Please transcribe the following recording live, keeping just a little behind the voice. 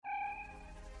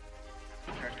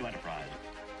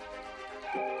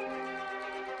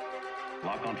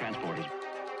Lock on transporters.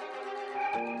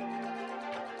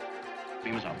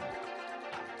 Beam us up.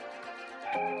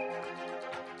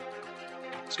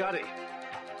 Scotty.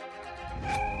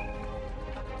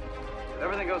 If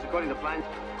everything goes according to plan,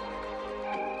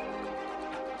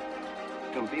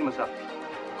 come beam us up.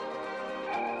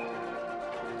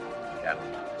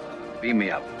 Captain, beam me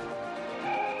up.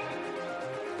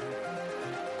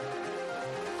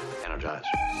 Energize.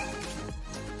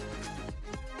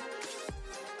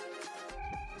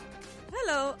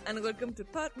 Hello, and welcome to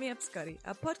Pod Me Up Scotty,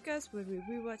 a podcast where we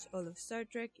rewatch all of Star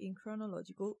Trek in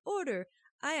chronological order.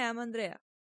 I am Andrea.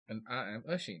 And I am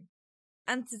Oshin.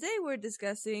 And today we're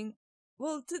discussing,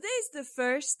 well, today's the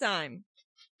first time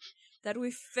that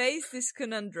we face this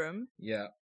conundrum. Yeah.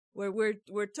 Where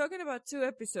we're talking about two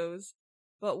episodes,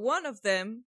 but one of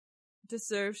them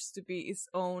deserves to be its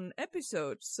own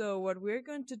episode. So what we're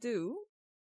going to do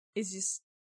is just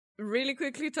really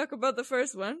quickly talk about the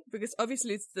first one, because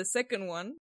obviously it's the second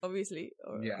one,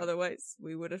 otherwise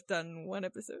we would have done one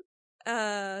episode.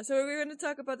 So we're going to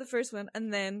talk about the first one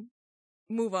and then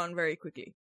move on very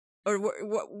quickly. Or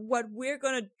what we're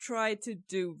going to try to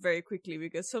do very quickly,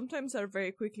 because sometimes our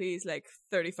very quickly is like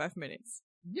 35 minutes.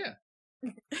 Yeah.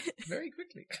 Very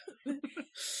quickly.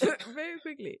 Very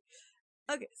quickly.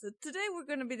 Okay, so today we're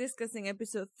going to be discussing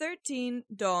episode 13,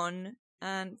 Dawn,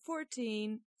 and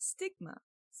 14, Stigma.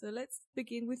 So let's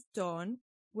begin with Dawn.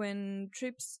 When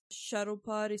Trip's shuttle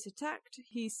pod is attacked,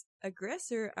 his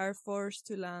aggressor are forced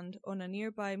to land on a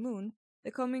nearby moon.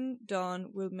 The coming dawn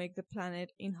will make the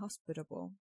planet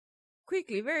inhospitable.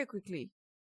 Quickly, very quickly.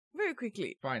 Very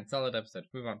quickly. Fine, solid episode.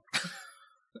 Move on.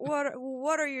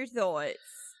 What are your thoughts?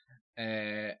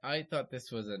 I thought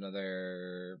this was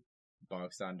another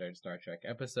bog standard Star Trek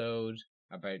episode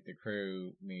about the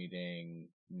crew meeting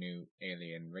new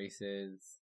alien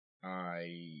races.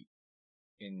 I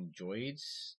enjoyed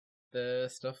the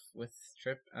stuff with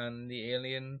Trip and the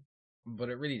alien, but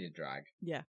it really did drag.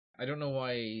 Yeah. I don't know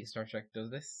why Star Trek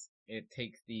does this. It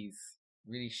takes these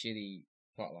really shitty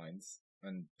plot lines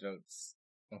and devotes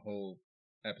a whole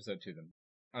episode to them.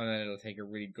 And then it'll take a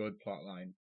really good plot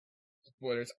line,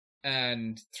 spoilers,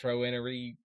 and throw in a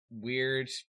really weird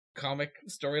comic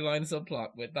storyline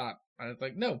subplot with that. And it's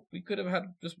like, no, we could have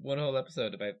had just one whole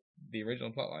episode about the original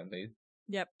plotline, please.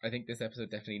 Yep. I think this episode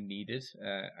definitely needed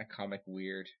a comic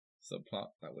weird subplot.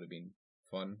 That would have been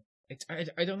fun.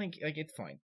 I don't think, like, it's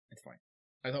fine. It's fine.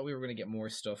 I thought we were going to get more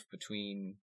stuff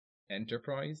between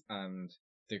Enterprise and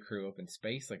the crew up in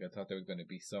space. Like, I thought there was going to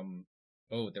be some,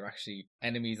 they're actually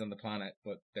enemies on the planet,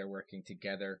 but they're working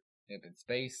together up in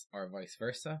space, or vice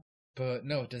versa. But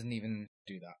no, it doesn't even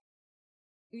do that.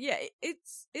 Yeah,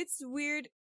 it's weird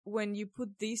when you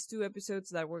put these two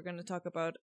episodes that we're going to talk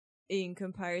about in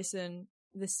comparison,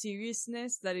 the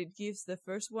seriousness that it gives the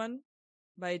first one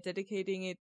by dedicating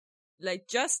it like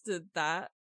just to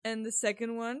that, and the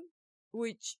second one,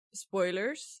 which,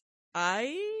 spoilers,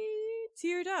 I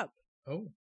teared up. Oh.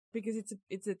 Because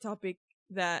it's a topic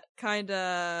that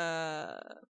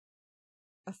kinda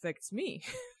affects me.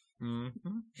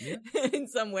 Mm-hmm. Yeah. In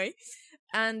some way.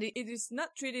 And it is not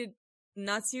treated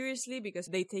not seriously because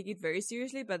they take it very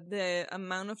seriously, but the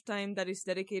amount of time that is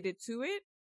dedicated to it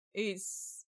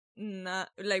is not,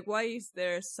 like, why is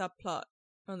there a subplot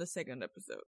on the second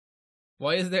episode?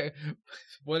 Why is there,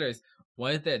 spoilers,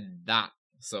 why is there that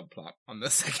subplot on the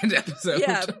second episode?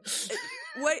 Yeah.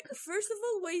 Why, first of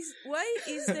all, why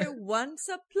is there one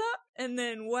subplot, and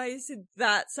then why is it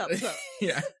that subplot?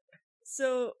 Yeah.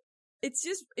 So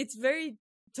it's very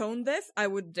tone deaf, I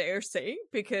would dare say,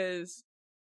 because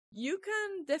you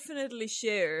can definitely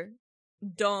share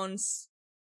Dawn's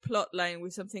plotline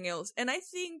with something else, and I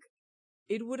think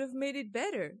it would have made it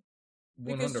better.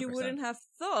 Because 100%. you wouldn't have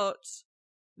thought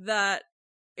that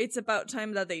it's about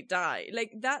time that they die.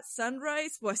 Like, that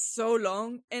sunrise was so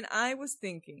long, and I was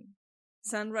thinking,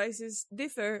 sunrises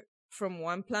differ from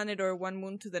one planet or one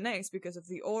moon to the next because of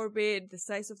the orbit, the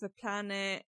size of the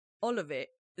planet, all of it.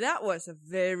 That was a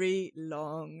very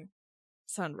long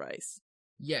sunrise.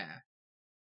 Yeah.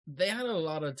 They had a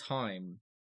lot of time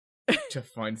to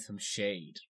find some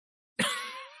shade.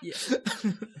 Yeah.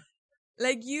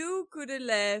 Like, you could have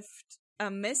left a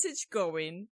message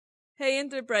going, hey,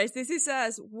 Enterprise, this is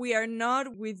us. We are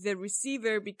not with the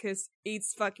receiver because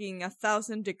it's fucking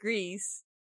 1,000 degrees.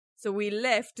 So we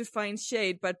left to find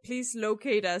shade, but please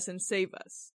locate us and save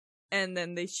us. And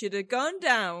then they should have gone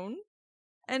down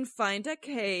and find a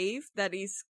cave that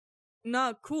is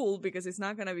not cool, because it's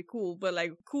not gonna be cool, but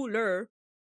like cooler,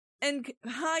 and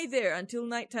hide there until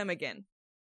nighttime again.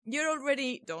 You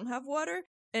already don't have water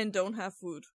and don't have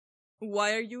food.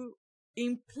 Why are you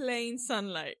in plain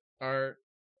sunlight? Are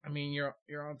I mean, you're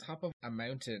on top of a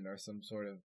mountain or some sort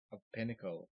of a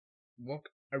pinnacle. Walk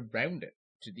around it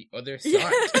to the other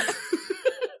side.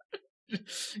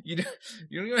 Yeah.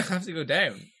 You don't even have to go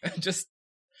down. Just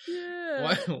Yeah.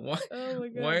 why Oh my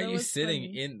God, why are that you was sitting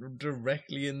funny.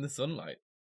 directly in the sunlight?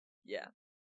 Yeah.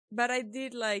 But I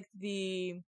did like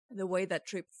the way that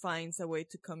Trip finds a way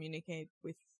to communicate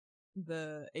with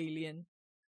the alien.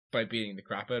 By beating the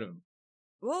crap out of him.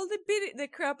 Well, they beat the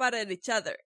crap out of each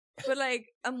other. But like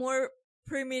a more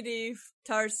primitive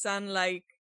Tarzan-like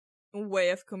way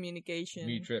of communication.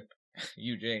 Me, Trip.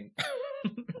 You, Jane.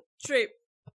 Trip.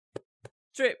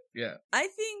 Yeah. I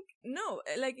think, no,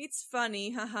 like it's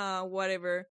funny, haha,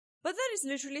 whatever. But that is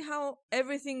literally how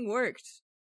everything worked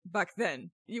back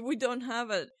then. We don't have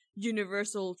a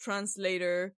universal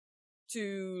translator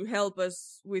to help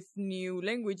us with new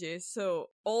languages. So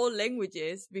all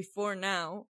languages before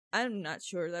now, I'm not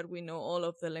sure that we know all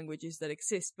of the languages that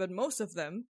exist, but most of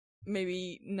them,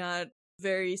 maybe not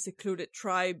very secluded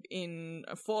tribe in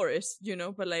a forest,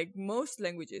 but like most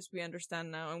languages we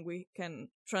understand now and we can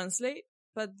translate.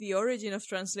 But the origin of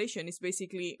translation is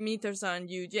basically me, Tarzan,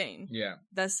 you, Jane. Yeah.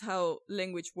 That's how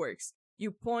language works.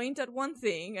 You point at one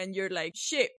thing and you're like,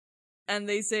 ship. And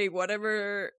they say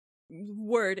whatever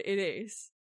word it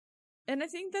is. And I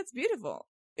think that's beautiful.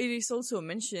 It is also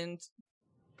mentioned.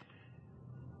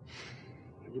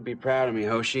 You'd be proud of me,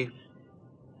 Hoshi.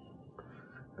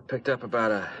 I picked up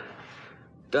about a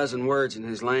dozen words in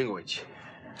his language.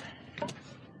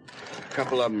 A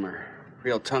couple of them are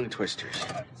real tongue twisters.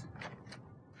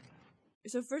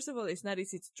 So first of all, it's not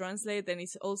easy to translate, and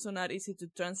it's also not easy to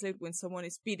translate when someone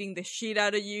is beating the shit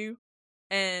out of you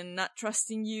and not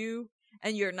trusting you,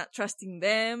 and you're not trusting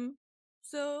them.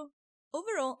 So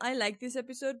overall, I like this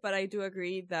episode, but I do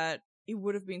agree that it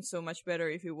would have been so much better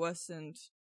if it wasn't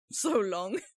so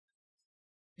long.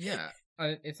 Yeah,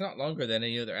 it's not longer than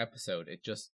any other episode. It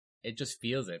just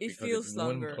feels it because feels it's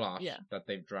longer, one plot yeah. that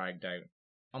they've dragged out.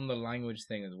 On the language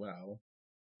thing as well,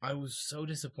 I was so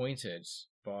disappointed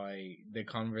by the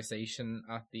conversation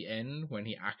at the end when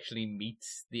he actually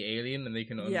meets the alien and they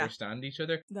can understand each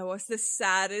other. That was the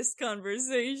saddest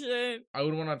conversation. I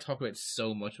would want to talk about it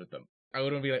so much with them. I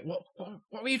would want to be like,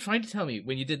 what were you trying to tell me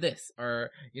when you did this?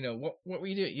 Or, what were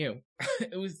you doing?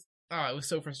 It was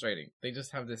so frustrating. They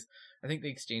just have this, I think they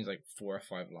exchange like 4 or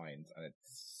 5 lines and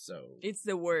it's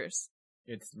the worst.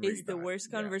 It's really It's the bad.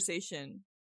 worst conversation.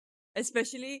 Yeah.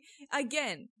 Especially,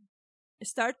 again,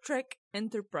 Star Trek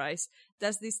Enterprise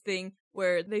does this thing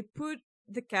where they put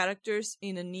the characters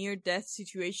in a near-death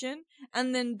situation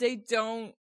and then they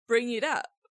don't bring it up.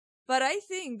 But I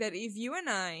think that if you and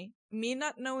I, me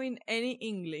not knowing any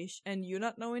English and you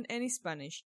not knowing any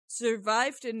Spanish,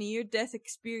 survived a near-death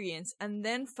experience and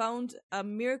then found a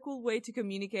miracle way to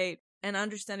communicate and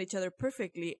understand each other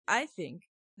perfectly, I think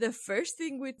the first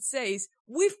thing we'd say is,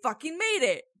 we fucking made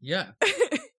it! Yeah.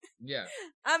 Yeah.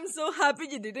 I'm so happy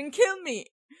you didn't kill me.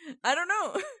 I don't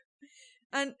know.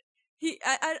 And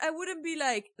I wouldn't be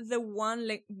like the one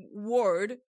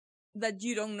word that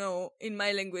you don't know in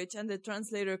my language and the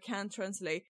translator can't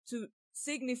translate to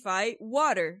signify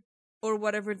water or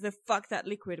whatever the fuck that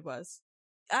liquid was.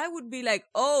 I would be like,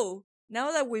 oh,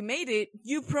 now that we made it,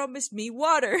 you promised me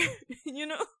water,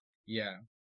 Yeah.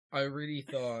 I really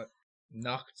thought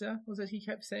Nocta, was it he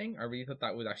kept saying? I really thought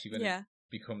that was actually going to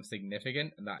become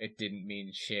significant and that it didn't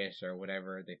mean shit or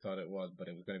whatever they thought it was, but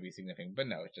it was going to be significant. But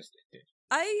no, it did.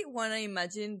 I want to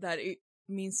imagine that it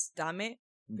means damn it,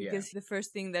 because the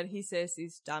first thing that he says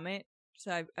is damn it.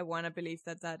 So I want to believe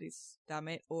that is damn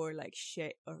it or like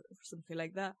shit or something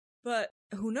like that. But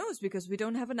who knows, because we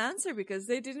don't have an answer because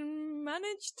they didn't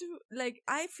manage to,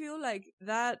 I feel like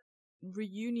that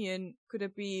reunion could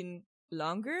have been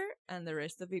longer and the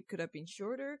rest of it could have been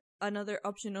shorter. Another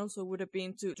option also would have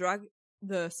been to drag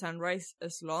the sunrise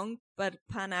as long, but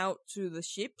pan out to the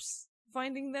ships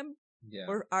finding them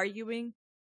or arguing,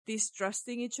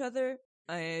 distrusting each other.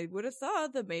 I would have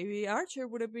thought that maybe Archer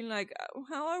would have been like,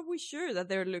 how are we sure that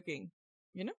they're looking?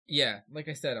 Yeah, like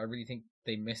I said, I really think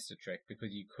they missed a trick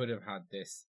because you could have had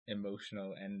this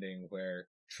emotional ending where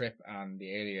Trip and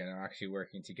the alien are actually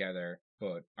working together,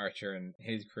 but Archer and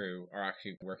his crew are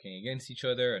actually working against each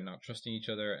other and not trusting each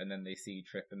other, and then they see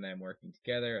Trip and them working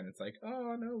together, and it's like,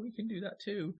 oh no, we can do that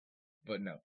too. But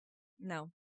no,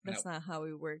 that's not how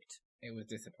it worked. It was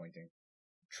disappointing.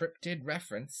 Trip did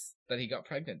reference that he got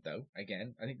pregnant, though.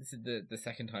 Again, I think this is the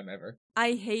second time ever.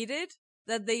 I hated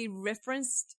that they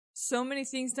referenced so many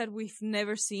things that we've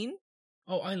never seen.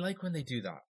 Oh, I like when they do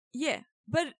that. Yeah,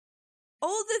 but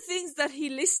all the things that he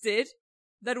listed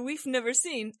that we've never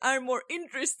seen are more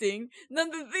interesting than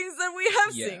the things that we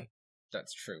have seen.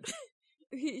 That's true.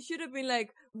 he should have been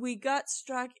like, we got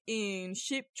stuck in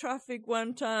ship traffic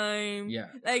one time. Yeah.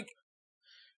 Like,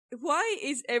 why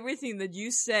is everything that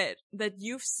you said, that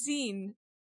you've seen,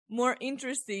 more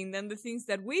interesting than the things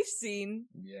that we've seen?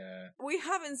 Yeah. We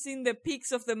haven't seen the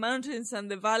peaks of the mountains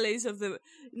and the valleys of the...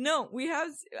 No, we have...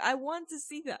 I want to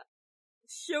see that.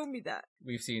 Show me that.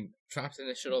 We've seen trapped in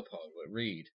a shuttle pod with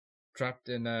Reed. Trapped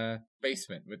in a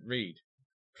basement with Reed.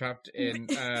 Trapped in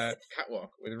a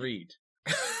catwalk with Reed.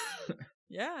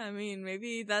 Yeah, I mean,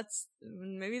 maybe that's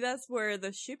where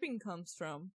the shipping comes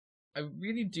from. I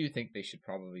really do think they should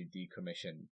probably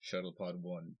decommission Shuttle Pod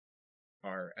 1.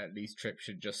 Or at least Trip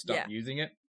should just stop using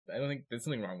it. I don't think there's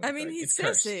something wrong with it. I mean, he says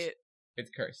cursed. it.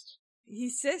 It's cursed. He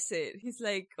says it. He's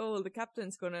like, oh, the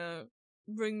captain's gonna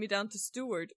bring me down to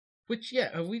steward. Which, yeah,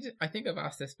 I think I've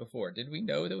asked this before. Did we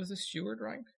know there was a steward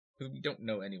rank? Because we don't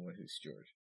know anyone who's steward.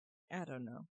 I don't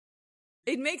know.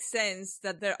 It makes sense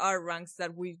that there are ranks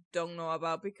that we don't know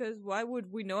about, because why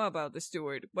would we know about the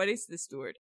steward? What is the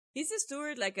steward? Is the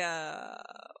steward like a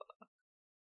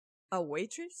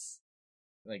waitress?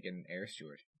 Like an air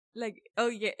steward. Like, oh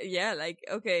yeah, like,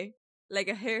 okay. Like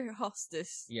a air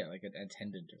hostess. Yeah, like an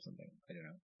attendant or something. I don't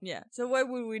know. Yeah, so why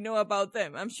would we know about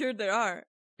them? I'm sure there are.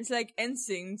 It's like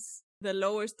ensigns, the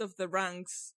lowest of the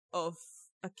ranks of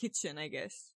a kitchen, I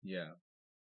guess. Yeah.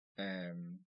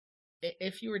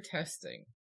 If you were testing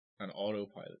an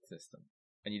autopilot system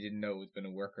and you didn't know it was going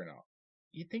to work or not,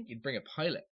 you'd think you'd bring a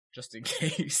pilot just in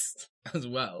case as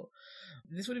well.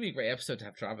 This would be a great episode to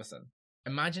have Travis in.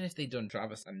 Imagine if they'd done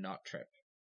Travis and not Trip.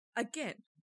 Again,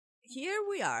 here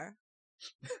we are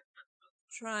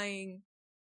trying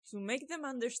to make them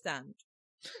understand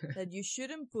that you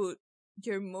shouldn't put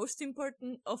your most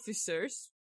important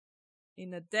officers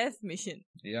in a death mission.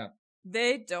 Yeah.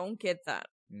 They don't get that.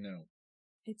 No.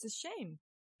 It's a shame.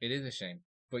 It is a shame.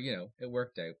 But, you know, it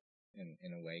worked out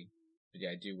in a way. But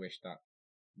yeah, I do wish that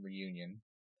reunion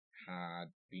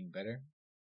had been better.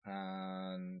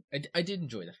 I did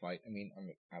enjoy the fight. I mean,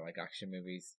 I like action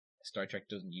movies. Star Trek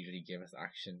doesn't usually give us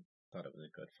action. Thought it was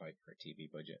a good fight for a TV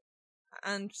budget.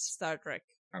 And Star Trek.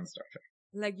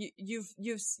 Like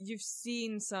you've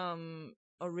seen some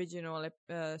original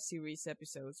series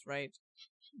episodes, right?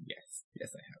 Yes, I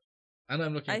have. And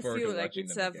I'm looking forward to watching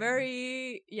them. I feel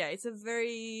like it's a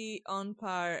very on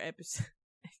par episode.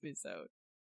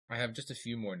 I have just a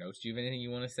few more notes. Do you have anything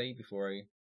you want to say before I?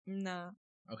 No.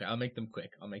 Okay, I'll make them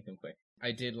quick.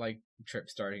 I did like Trip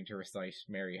starting to recite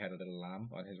Mary Had a Little Lamb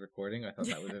on his recording. I thought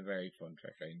that was a very fun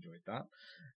trick. I enjoyed that.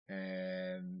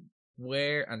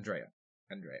 Where Andrea?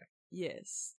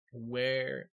 Yes.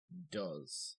 Where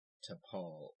does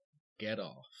T'Pol get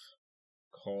off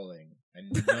calling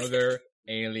another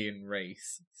alien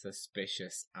race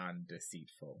suspicious and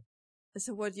deceitful?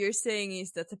 So what you're saying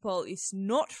is that T'Pol is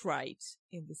not right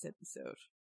in this episode?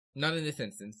 Not in this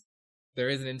instance. There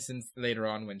is an instance later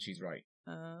on when she's right.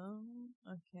 Oh,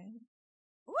 okay.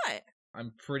 What?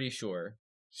 I'm pretty sure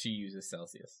she uses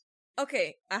Celsius.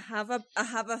 Okay, I have a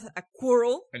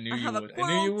quarrel. I knew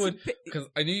you would. Because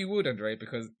I knew you would, Andre,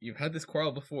 because you've had this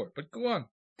quarrel before. But go on.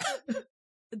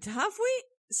 Have we?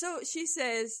 So she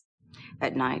says,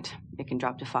 at night, it can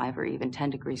drop to 5 or even 10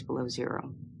 degrees below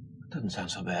zero. Doesn't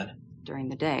sound so bad. During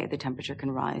the day, the temperature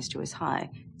can rise to as high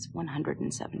as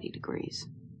 170 degrees.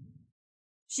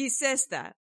 She says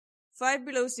that 5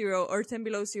 below zero or 10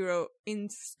 below zero in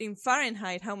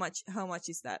Fahrenheit. How much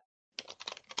is that?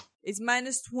 It's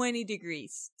minus 20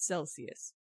 degrees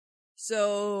Celsius.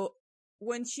 So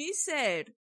when she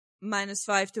said minus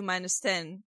 5 to minus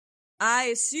 10, I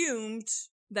assumed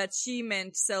that she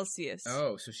meant Celsius.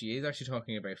 Oh, so she is actually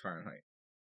talking about Fahrenheit.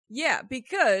 Yeah,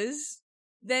 because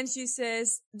then she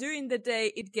says during the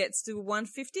day it gets to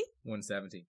 150?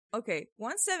 170. Okay,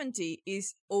 170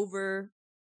 is over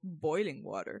boiling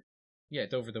water. Yeah,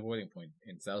 it's over the boiling point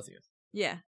in Celsius.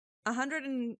 Yeah.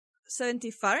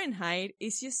 170 Fahrenheit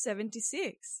is just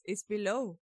 76. It's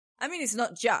below. I mean, it's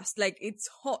not just, like, it's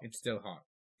hot. It's still hot.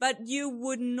 But you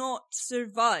would not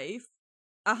survive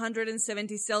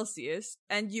 170 Celsius,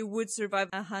 and you would survive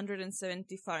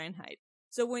 170 Fahrenheit.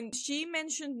 So when she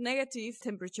mentioned negative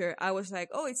temperature, I was like,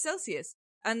 oh, it's Celsius.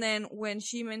 And then when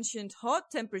she mentioned hot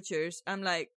temperatures, I'm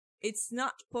like, it's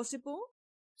not possible.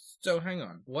 So hang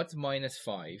on. What's minus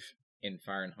 5 in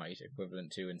Fahrenheit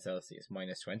equivalent to in Celsius?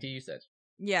 Minus 20, you said?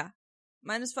 Yeah.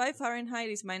 Minus 5 Fahrenheit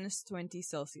is minus 20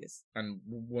 Celsius. And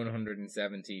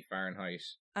 170 Fahrenheit?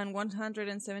 And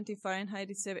 170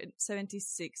 Fahrenheit is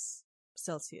 76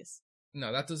 Celsius.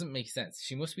 No, that doesn't make sense.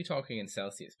 She must be talking in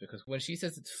Celsius, because when she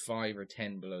says it's 5 or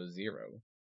 10 below zero,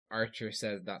 Archer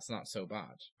says that's not so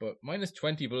bad. But minus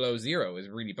 20 below zero is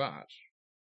really bad.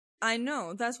 I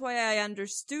know. That's why I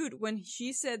understood when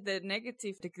she said the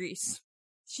negative degrees.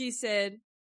 She said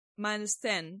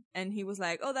 -10, and he was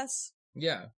like, oh,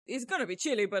 it's gonna be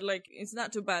chilly, but like, it's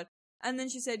not too bad. And then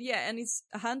she said, yeah, and it's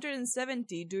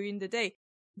 170 during the day.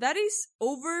 That is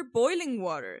over boiling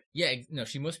water. Yeah, no,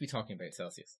 she must be talking about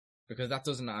Celsius. Because that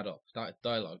doesn't add up. That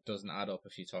dialogue doesn't add up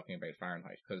if she's talking about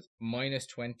Fahrenheit. Because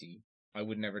 -20, I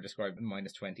would never describe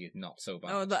 -20 as not so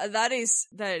bad. Oh, that is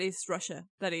Russia.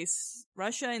 That is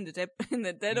Russia in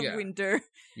the dead of winter.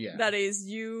 Yeah. That is,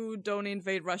 you don't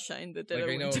invade Russia in the dead of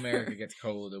winter. Like, I know America gets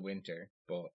cold in winter,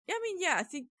 but... Yeah, I mean, yeah, I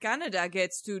think Canada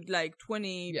gets to like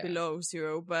 20 below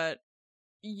zero, but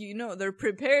you know, they're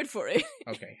prepared for it.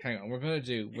 Okay, hang on. We're gonna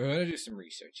do some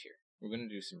research here.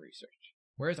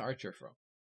 Where's Archer from?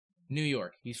 New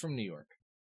York. He's from New York.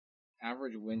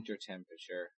 Average winter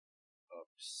temperature,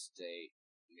 upstate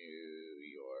New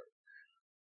York.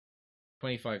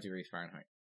 25 degrees Fahrenheit,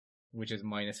 which is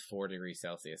 -4 degrees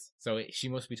Celsius. So she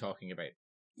must be talking about...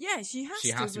 Yeah, she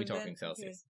has to be talking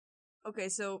Celsius. Okay,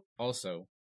 so... Also,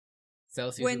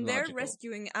 Celsius when is they're logical.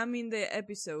 rescuing, in the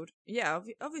episode, yeah,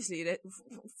 obviously,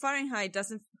 Fahrenheit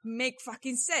doesn't make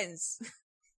fucking sense.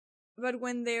 But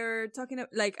when they're talking,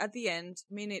 like, at the end,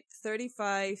 minute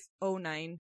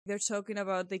 35:09, they're talking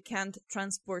about they can't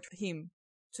transport him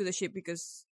to the ship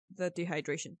because the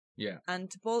dehydration. Yeah.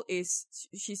 And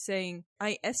she's saying,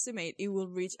 I estimate it will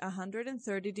reach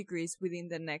 130 degrees within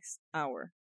the next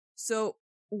hour. So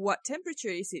what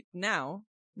temperature is it now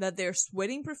that they're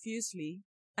sweating profusely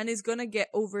and it's gonna get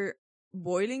over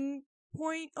boiling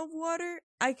point of water?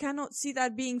 I cannot see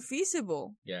that being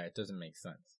feasible. Yeah, it doesn't make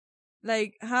sense.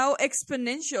 Like, how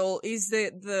exponential is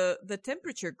the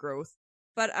temperature growth?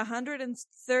 But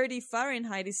 130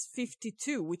 Fahrenheit is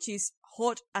 52, which is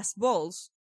hot as balls,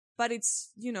 but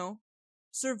it's, you know,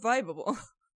 survivable.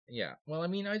 Yeah. Well, I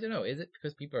mean, I don't know. Is it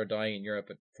because people are dying in Europe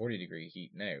at 40-degree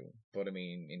heat now? But I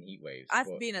mean, in heat waves.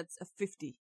 I've been at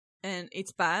 50, and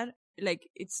it's bad. Like,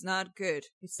 it's not good.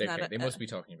 They must be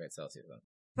talking about Celsius then.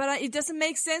 But it doesn't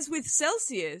make sense with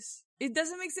Celsius. It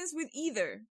doesn't make sense with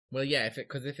either. Well, yeah, if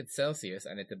it's Celsius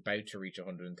and it's about to reach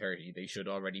 130, they should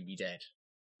already be dead.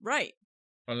 Right.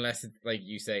 Unless, like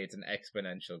you say, it's an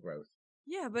exponential growth.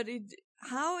 Yeah, but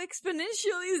how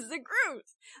exponential is the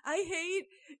growth? I hate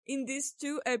in these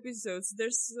 2 episodes,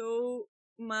 there's so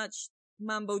much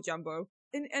mambo jumbo.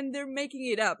 And they're making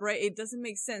it up, right? It doesn't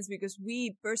make sense because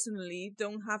we personally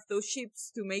don't have those ships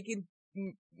to make it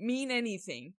mean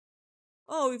anything.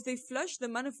 Oh, if they flush the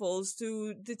manifolds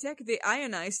to detect the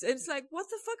ionized, it's like, what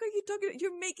the fuck are you talking about?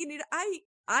 You're making it.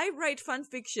 I write fan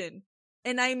fiction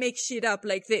and I make shit up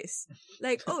like this.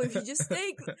 Like, oh, if you just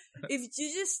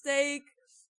take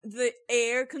the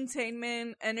air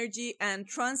containment energy and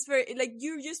transfer it, like,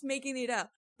 you're just making it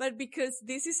up. But because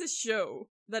this is a show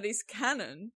that is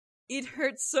canon, it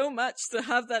hurts so much to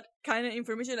have that kind of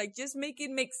information. Like, just make it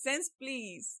make sense,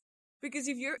 please. Because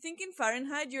if you're thinking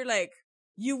Fahrenheit, you're like,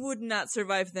 you would not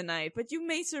survive the night, but you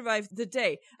may survive the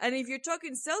day. And if you're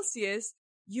talking Celsius,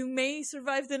 you may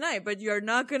survive the night, but you're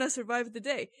not gonna survive the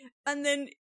day. And then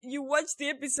you watch the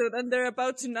episode and they're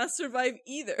about to not survive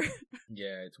either.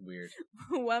 Yeah, it's weird.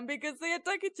 One because they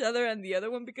attack each other and the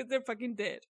other one because they're fucking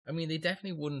dead. I mean, they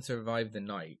definitely wouldn't survive the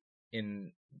night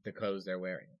in the clothes they're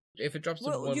wearing. If it drops to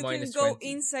 -20... you can go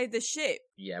inside the ship.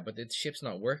 Yeah, but the ship's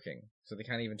not working, so they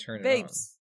can't even turn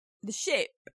Babes, it on. the ship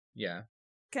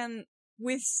can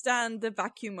withstand the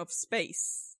vacuum of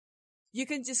space. You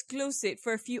can just close it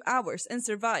for a few hours and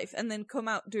survive and then come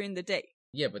out during the day.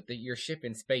 Yeah, but your ship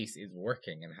in space is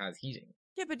working and has heating.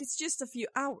 Yeah, but it's just a few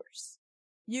hours.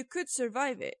 You could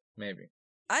survive it. Maybe.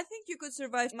 I think you could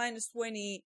survive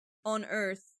 -20 on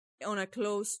Earth on a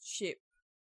closed ship.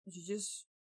 You just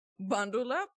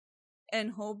bundle up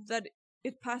and hope that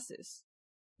it passes.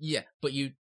 Yeah, but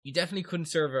you definitely couldn't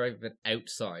survive it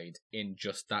outside in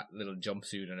just that little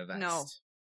jumpsuit and a vest. No.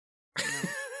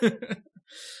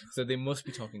 So they must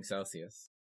be talking Celsius.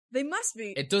 They must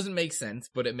be. It doesn't make sense,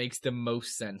 but it makes the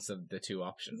most sense of the 2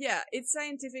 options. Yeah, it's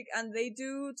scientific, and they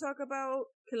do talk about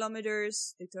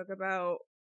kilometers. They talk about,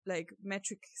 like,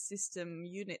 metric system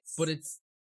units. But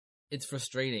it's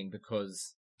frustrating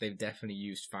because they've definitely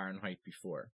used Fahrenheit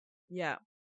before. Yeah.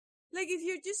 Like, if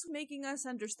you're just making us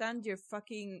understand your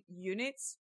fucking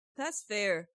units, that's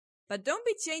fair. But don't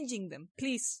be changing them.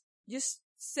 Please, just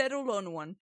settle on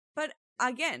one. But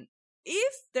again,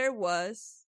 if there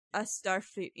was a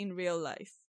Starfleet in real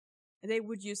life, they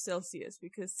would use Celsius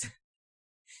because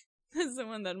that's the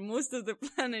one that most of the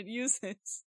planet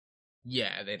uses.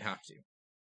 Yeah, they'd have to.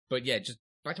 But yeah, just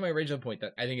back to my original point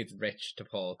that I think it's rich to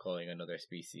Paul calling another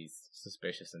species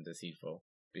suspicious and deceitful.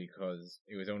 because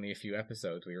it was only a few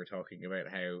episodes we were talking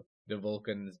about how the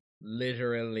Vulcans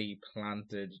literally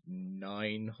planted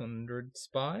 900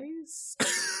 spies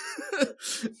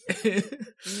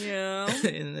Yeah.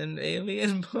 in an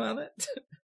alien planet.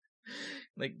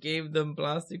 Like, gave them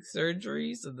plastic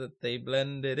surgery so that they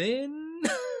blended in.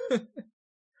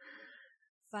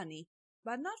 Funny.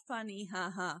 But not funny,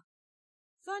 haha.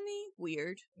 Funny,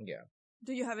 weird. Yeah.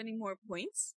 Do you have any more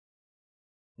points?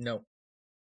 No.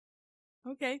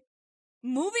 Okay.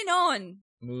 Moving on.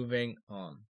 Moving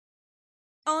on.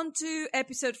 On to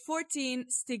episode 14,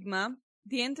 Stigma.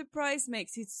 The Enterprise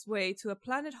makes its way to a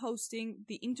planet hosting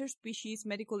the Interspecies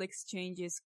Medical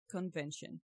Exchanges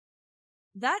Convention.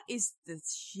 That is the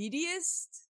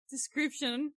shittiest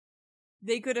description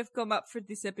they could have come up for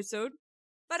this episode.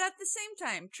 But at the same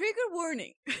time, trigger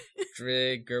warning.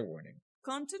 Trigger warning.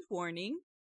 Content warning.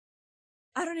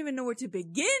 I don't even know where to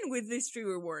begin with this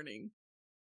trigger warning.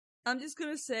 I'm just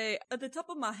gonna say, at the top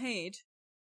of my head,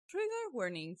 trigger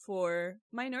warning for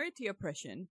minority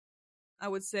oppression. I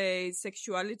would say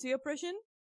sexuality oppression.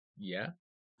 Yeah.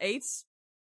 AIDS.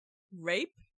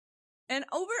 Rape. And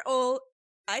overall,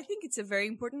 I think it's a very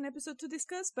important episode to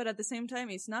discuss, but at the same time,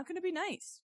 it's not gonna be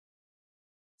nice.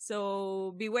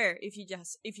 So beware. If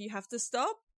you have to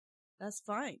stop, that's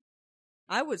fine.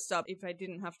 I would stop if I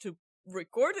didn't have to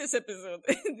record this episode.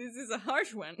 This is a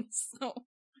harsh one. So,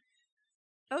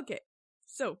 okay.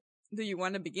 So, do you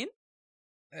want to begin?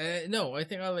 No, I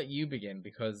think I'll let you begin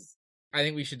because I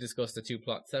think we should discuss the two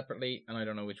plots separately, and I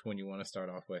don't know which one you want to start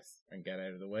off with and get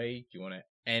out of the way. Do you want to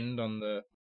end on the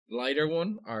lighter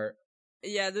one, or?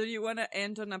 Yeah, do you want to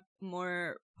end on a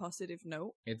more positive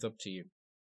note? It's up to you.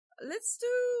 Let's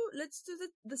do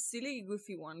the silly,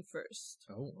 goofy one first.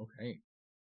 Oh, okay.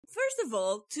 First of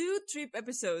all, 2 trip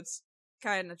episodes.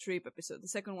 Kind of trip episode. The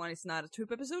second one is not a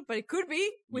trip episode, but it could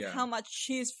be with how much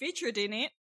she's featured in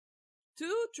it.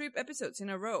 2 trip episodes in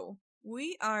a row.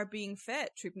 We are being fed,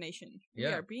 Trip Nation. Yeah.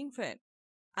 We are being fed.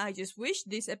 I just wish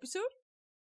this episode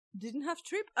didn't have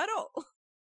Trip at all.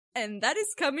 And that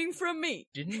is coming from me.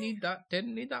 Didn't need that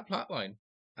plotline.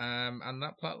 And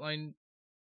that plotline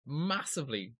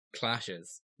massively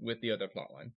clashes with the other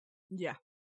plotline. Yeah.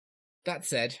 That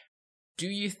said, do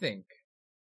you think,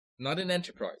 not in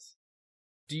Enterprise,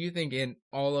 do you think in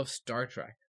all of Star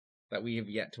Trek that we have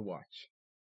yet to watch,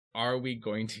 are we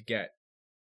going to get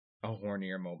a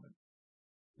hornier moment?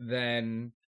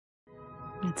 Then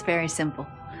It's very simple.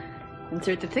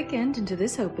 Insert the thick end into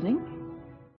this opening.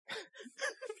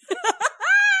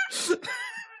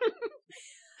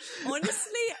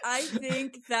 Honestly, I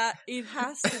think that it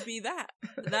has to be that.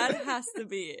 That has to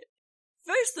be it.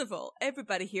 First of all,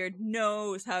 everybody here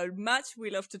knows how much we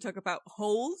love to talk about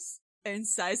holes and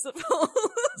size of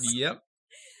holes. Yep.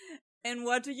 And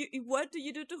what do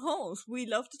you do to holes? We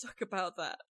love to talk about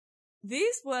that.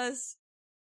 This was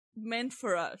meant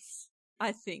for us,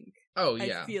 I think. Oh,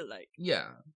 yeah. I feel like. Yeah.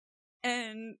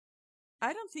 And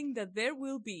I don't think that there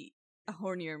will be a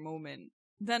hornier moment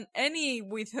than any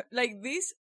with her. Like,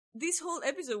 this whole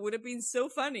episode would have been so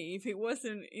funny if it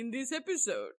wasn't in this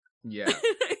episode. Yeah.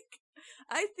 Like,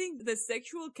 I think the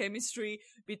sexual chemistry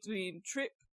between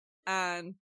Trip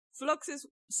and Phlox's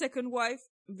second wife,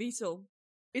 Wiesel,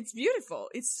 it's beautiful.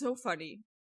 It's so funny.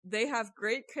 They have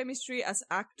great chemistry as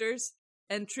actors,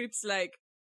 and Trip's like,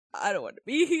 I don't want to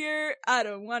be here. I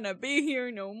don't want to be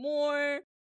here no more.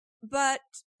 But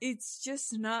it's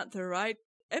just not the right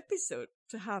episode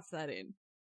to have that in.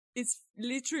 It's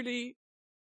literally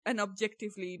and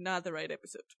objectively not the right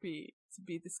episode to be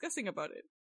discussing about it.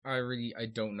 I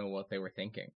don't know what they were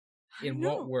thinking. In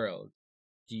know. what world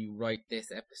do you write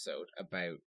this episode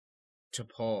about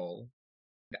T'Pol,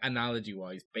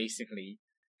 analogy-wise, basically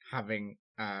having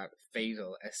a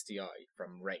fatal STI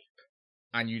from rape,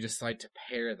 and you decide to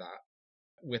pair that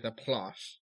with a plot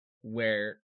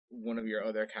where one of your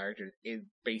other characters is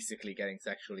basically getting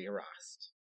sexually harassed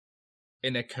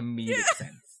in a comedic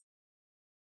sense?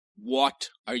 What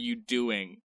are you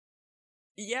doing?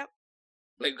 Yep.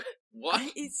 Like, what?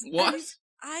 What?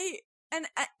 I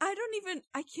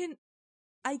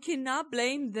cannot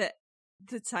blame the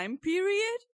time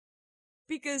period,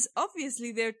 because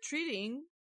obviously they're treating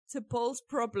T'Pol's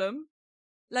problem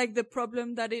like the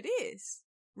problem that it is,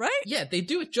 right? Yeah, they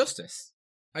do it justice.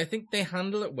 I think they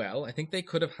handle it well. I think they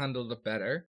could have handled it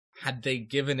better had they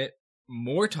given it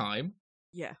more time.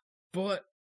 Yeah. But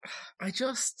I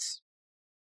just...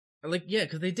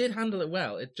 because they did handle it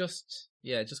well. It just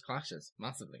clashes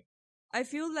massively. I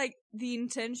feel like the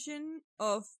intention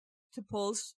of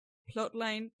T'Pol's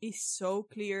plotline is so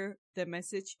clear. The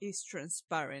message is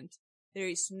transparent. There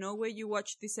is no way you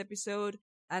watch this episode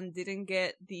and didn't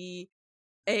get the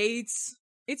AIDS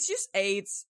It's just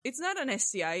AIDS. It's not an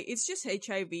STI. It's just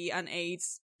HIV and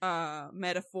AIDS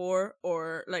metaphor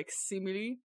or like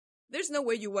simile. There's no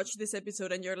way you watch this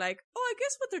episode and you're like, oh, I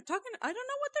guess what they're talking. I don't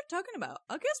know what they're talking about.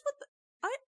 I guess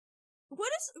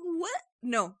what?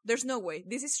 No, there's no way.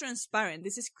 This is transparent.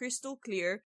 This is crystal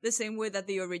clear. The same way that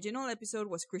the original episode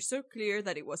was crystal clear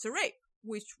that it was a rape,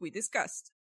 which we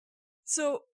discussed.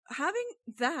 So having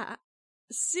that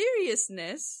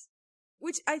seriousness,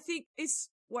 which I think is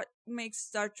what makes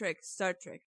Star Trek,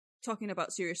 talking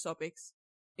about serious topics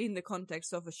in the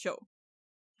context of a show.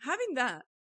 Having that,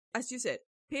 as you said,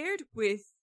 paired with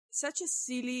such a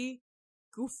silly,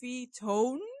 goofy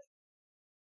tone,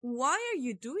 why are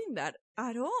you doing that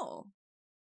at all?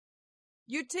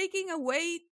 You're taking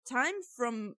away time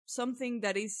from something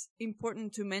that is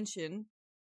important to mention.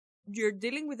 You're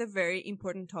dealing with a very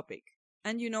important topic.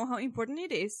 And you know how important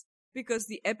it is because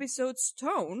the episode's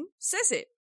tone says it.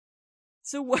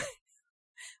 So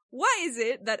why is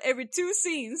it that every 2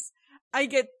 scenes I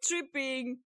get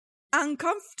tripping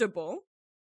uncomfortable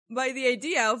by the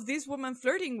idea of this woman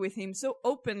flirting with him so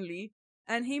openly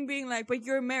and him being like, but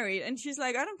you're married, and she's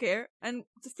like, I don't care, and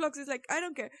Phlox is like, I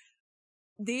don't care.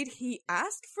 Did he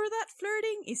ask for that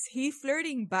flirting? Is he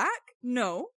flirting back?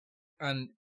 No. And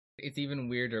it's even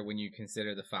weirder when you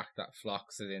consider the fact that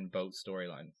Phlox is in both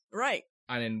storylines. Right.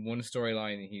 And in one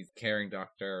storyline, he's caring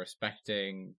doctor,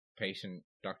 respecting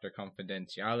patient-doctor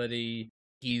confidentiality.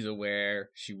 He's aware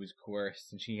she was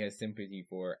coerced and she has sympathy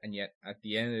for her. And yet, at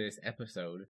the end of this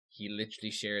episode, he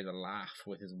literally shares a laugh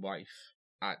with his wife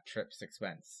at Trip's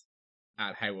expense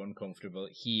at how uncomfortable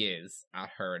he is at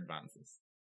her advances.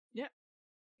 Yeah.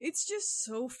 It's just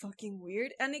so fucking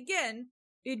weird. And again,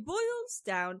 it boils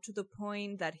down to the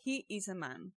point that he is a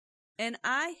man. And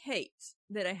I hate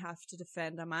that I have to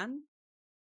defend a man.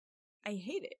 I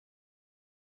hate it.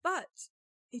 But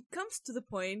it comes to the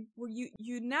point where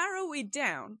you narrow it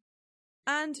down,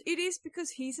 and it is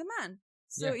because he's a man.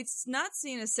 So Yeah. It's not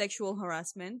seen as sexual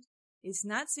harassment. It's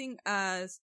not seen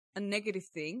as a negative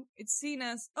thing. It's seen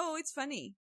as, oh, it's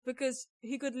funny. Because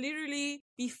he could literally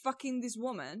be fucking this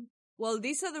woman, while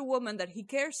this other woman that he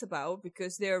cares about,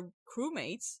 because they're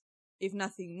crewmates, if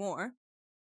nothing more,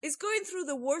 is going through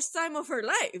the worst time of her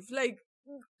life. Like,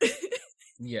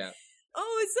 Yeah.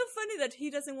 oh, it's so funny that he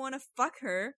doesn't want to fuck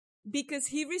her because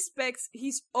he respects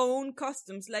his own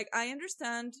customs. Like, I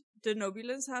understand the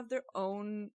Nobulans have their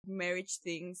own marriage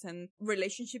things and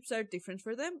relationships are different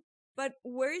for them. But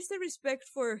where is the respect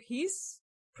for his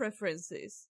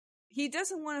preferences? He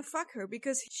doesn't want to fuck her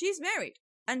because she's married.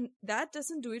 And that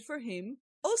doesn't do it for him.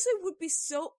 Also, it would be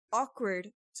so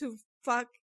awkward to fuck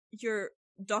your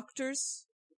doctor's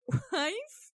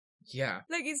wife. Yeah.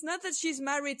 Like, it's not that she's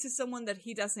married to someone that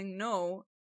he doesn't know.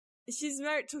 She's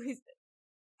married to his...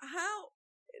 How?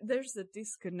 There's a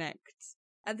disconnect.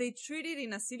 And they treat it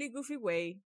in a silly, goofy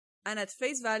way. And at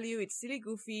face value, it's silly,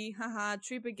 goofy. Haha,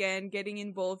 Trip again, getting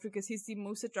involved because he's the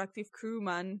most attractive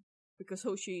crewman. Because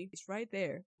Hoshi is right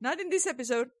there. Not in this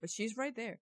episode, but she's right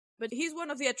there. But he's one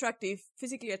of the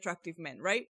physically attractive men,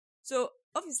 right? So,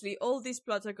 obviously, all these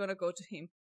plots are gonna go to him.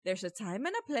 There's a time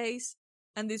and a place.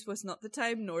 And this was not the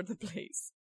time nor the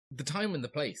place. The time and the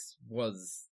place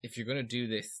was, if you're going to do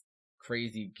this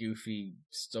crazy, goofy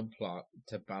subplot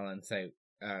to balance out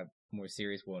a more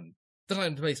serious one, the time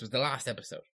and the place was the last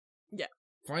episode. Yeah.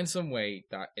 Find some way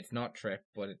that it's not Trip,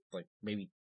 but it's like maybe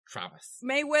Travis.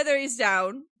 Mayweather is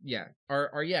down. Yeah.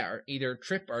 Or either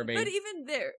Trip or maybe... But even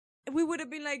there, we would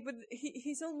have been like, but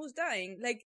he's almost dying.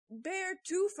 Like, pair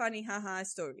 2 funny haha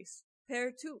stories.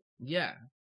 Pair 2. Yeah.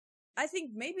 I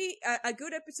think maybe a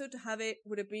good episode to have it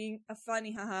would have been a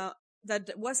funny haha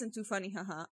that wasn't too funny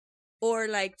haha. Or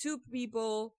like 2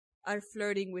 people are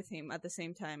flirting with him at the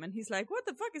same time and he's like, what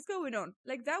the fuck is going on?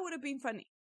 Like, that would have been funny.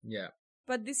 Yeah.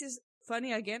 But this is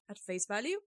funny again at face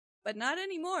value, but not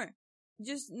anymore.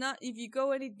 Just not, if you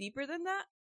go any deeper than that.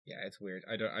 Yeah, it's weird.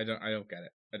 I don't get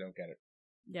it. I don't get it.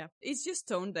 Yeah, it's just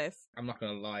tone deaf. I'm not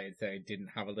going to lie and say I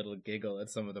didn't have a little giggle at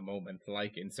some of the moments,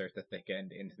 like insert the thick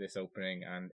end into this opening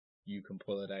and you can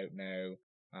pull it out now,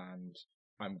 and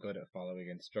I'm good at following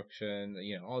instruction,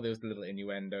 all those little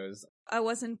innuendos. I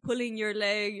wasn't pulling your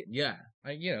leg. Yeah,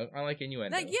 I like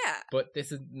innuendo. Like, yeah. But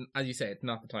this is, as you say, it's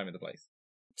not the time or the place.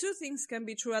 2 things can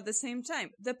be true at the same time.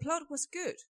 The plot was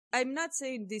good. I'm not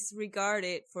saying disregard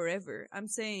it forever. I'm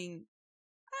saying,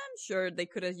 I'm sure they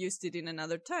could have used it in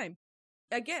another time.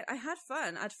 Again, I had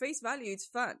fun. At face value, it's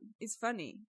fun. It's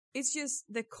funny. It's just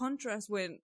the contrast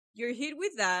when you're hit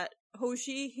with that.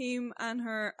 Hoshi, him, and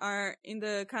her are in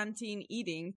the canteen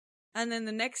eating, and then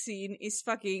the next scene is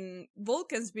fucking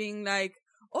Vulcans being like,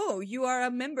 oh, you are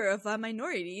a member of a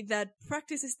minority that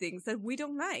practices things that we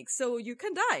don't like, so you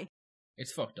can die.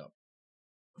 It's fucked up.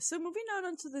 So moving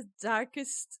on to the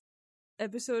darkest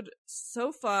episode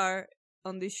so far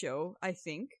on this show, I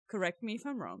think. Correct me if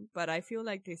I'm wrong, but I feel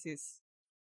like this is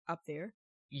up there.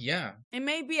 Yeah. It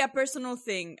may be a personal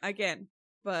thing, again,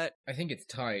 but... I think it's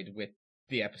tied with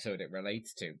the episode it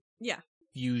relates to. Yeah.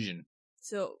 Fusion.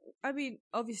 So, I mean,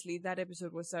 obviously that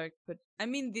episode was dark, but I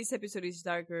mean, this episode is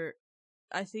darker,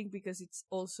 I think, because it's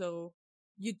also,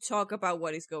 you talk about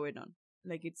what is going on.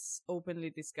 Like, it's openly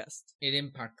discussed. It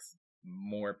impacts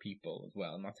more people as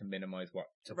well, not to minimize what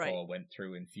T'Pol went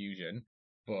through in Fusion,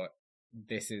 but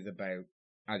this is about,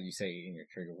 as you say in your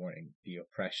trigger warning, the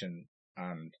oppression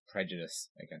and prejudice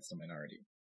against a minority.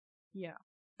 Yeah.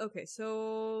 Okay,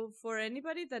 so for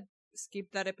anybody that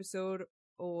skipped that episode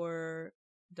or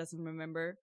doesn't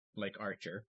remember. Like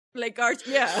Archer. Like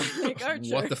Archer, yeah. Like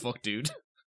Archer. What the fuck, dude?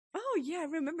 Oh, yeah,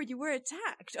 remember you were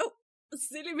attacked. Oh,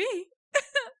 silly me.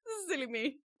 Silly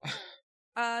me.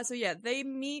 So yeah, they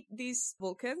meet these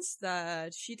Vulcans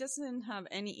that she doesn't have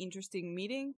any interesting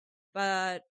meeting,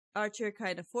 but Archer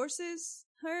kind of forces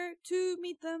her to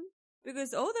meet them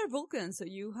because, oh, they're Vulcans, so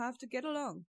you have to get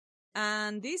along.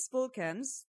 And these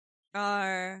Vulcans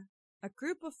are a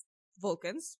group of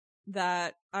Vulcans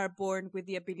that are born with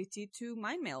the ability to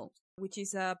mind meld, which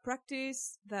is a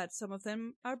practice that some of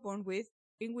them are born with,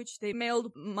 in which they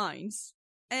meld minds.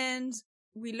 And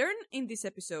we learn in this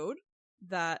episode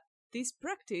that this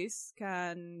practice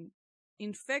can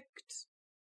infect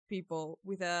people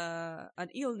with an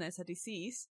illness, a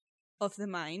disease of the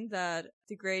mind that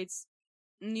degrades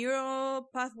neural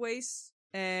pathways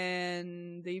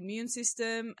and the immune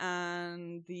system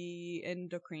and the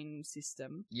endocrine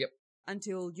system. Yep.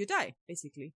 Until you die,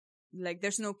 basically. Like,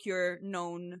 there's no cure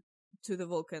known to the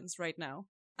Vulcans right now.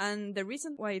 And the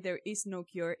reason why there is no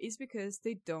cure is because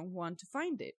they don't want to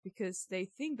find it. Because they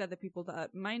think that the people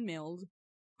that mind meld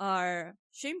are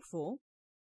shameful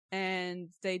and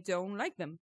they don't like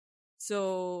them.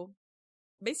 So,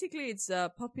 basically it's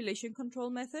a population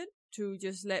control method to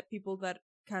just let people that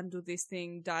can do this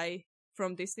thing die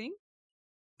from this thing.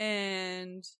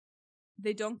 And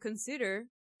they don't consider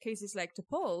cases like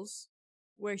T'Pol's,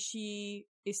 where she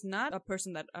is not a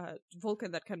person that,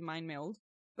 Vulcan that can mind meld,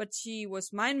 but she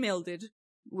was mind melded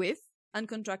with and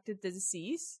contracted the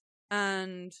disease,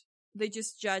 and they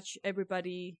just judge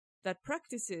everybody that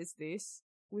practices this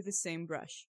with the same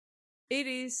brush. It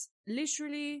is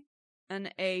literally an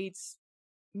AIDS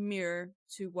mirror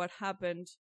to what happened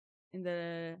in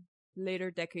the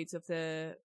later decades of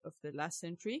the last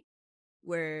century,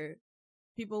 where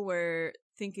people were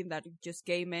thinking that just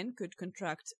gay men could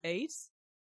contract AIDS,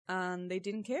 and they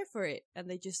didn't care for it, and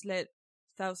they just let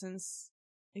thousands,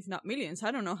 if not millions,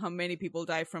 I don't know how many people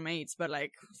died from AIDS, but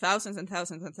like thousands and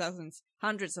thousands and thousands,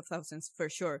 hundreds of thousands for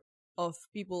sure, of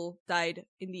people died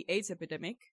in the AIDS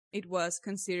epidemic. It was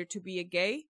considered to be a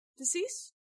gay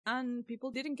disease, and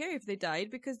people didn't care if they died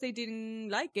because they didn't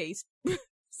like gays.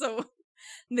 So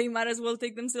they might as well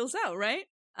take themselves out, right?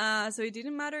 So it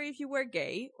didn't matter if you were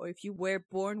gay or if you were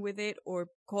born with it or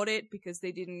caught it, because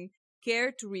they didn't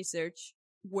care to research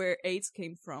where AIDS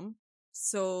came from.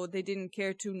 So they didn't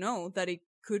care to know that it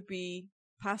could be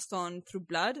passed on through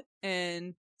blood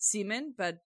and semen,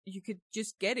 but you could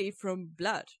just get it from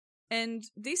blood. And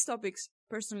these topics,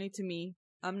 personally to me,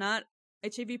 I'm not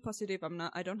HIV positive,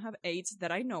 I don't have AIDS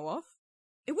that I know of.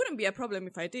 It wouldn't be a problem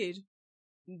if I did.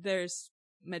 There's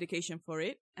medication for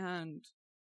it, and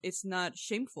it's not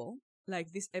shameful.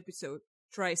 Like this episode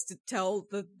tries to tell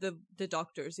the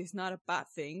doctors it's not a bad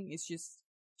thing. It's just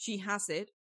she has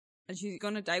it and she's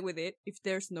gonna die with it if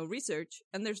there's no research.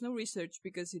 And there's no research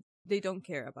because they don't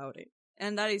care about it.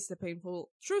 And that is the painful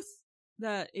truth,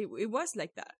 that it was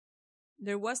like that.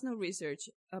 There was no research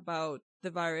about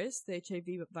the virus, the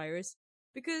HIV virus,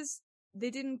 because they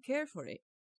didn't care for it.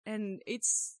 And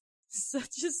it's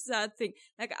such a sad thing.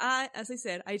 Like, as I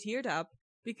said, I teared up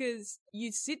because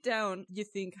you sit down, you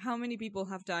think how many people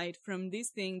have died from this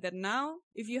thing that now,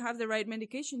 if you have the right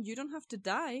medication, you don't have to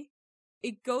die.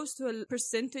 It goes to a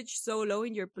percentage so low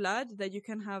in your blood that you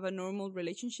can have a normal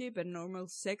relationship and normal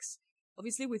sex,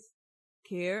 obviously with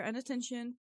care and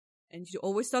attention. And you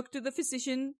always talk to the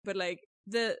physician, but like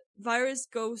the virus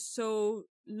goes so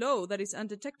low that it's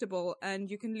undetectable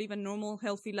and you can live a normal,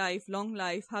 healthy life, long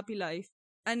life, happy life.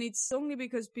 And it's only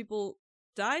because people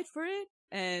died for it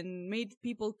and made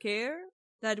people care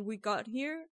that we got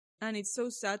here. And it's so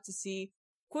sad to see,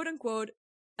 quote unquote,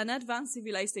 an advanced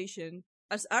civilization.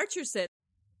 As Archer said,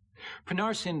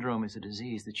 Fenard syndrome is a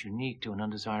disease that's unique to an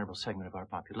undesirable segment of our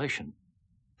population.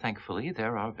 Thankfully,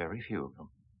 there are very few of them.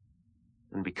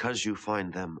 And because you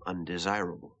find them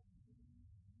undesirable,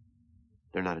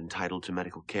 they're not entitled to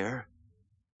medical care?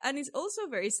 And it's also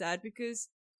very sad because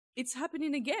it's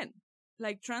happening again.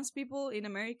 Like, trans people in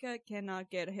America cannot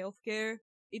get healthcare.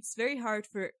 It's very hard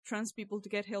for trans people to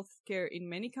get healthcare in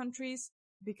many countries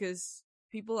because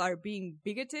people are being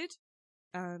bigoted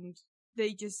and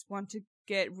they just want to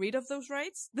get rid of those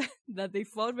rights that they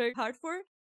fought very hard for.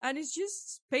 And it's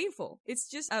just painful. It's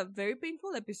just a very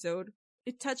painful episode.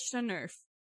 It touched a nerve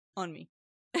on me.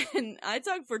 And I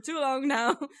talked for too long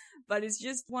now, but it's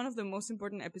just one of the most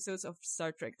important episodes of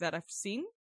Star Trek that I've seen.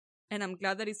 And I'm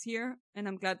glad that it's here, and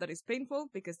I'm glad that it's painful,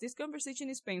 because this conversation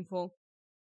is painful.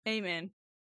 Amen.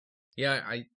 Yeah,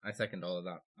 I second all of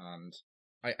that, and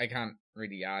I can't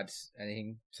really add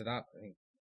anything to that. I think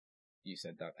you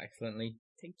said that excellently.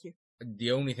 Thank you.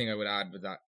 The only thing I would add was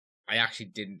that I actually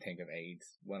didn't think of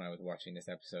AIDS when I was watching this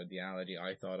episode. The analogy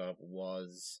I thought of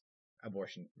was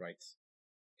abortion rights,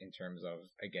 in terms of,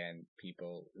 again,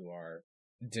 people who are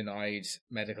denied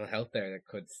medical health there that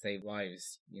could save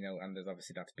lives, you know, and there's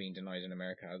obviously that's being denied in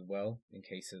America as well in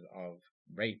cases of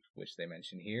rape, which they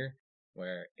mention here,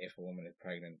 where if a woman is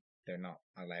pregnant, they're not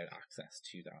allowed access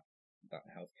to that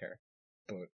healthcare.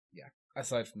 But yeah,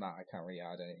 aside from that, I can't really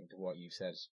add anything to what you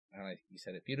said, and you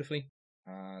said it beautifully,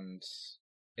 and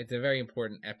it's a very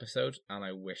important episode, and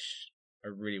I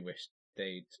really wish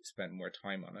they'd spent more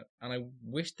time on it, and I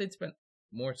wish they'd spent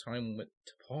more time with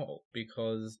T'Pol,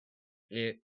 because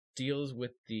it deals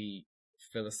with the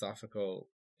philosophical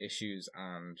issues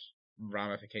and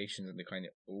ramifications and the kind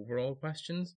of overall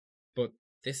questions. But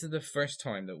this is the first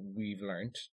time that we've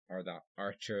learnt, or that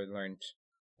Archer learnt,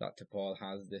 that T'Pol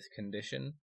has this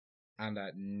condition, and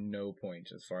at no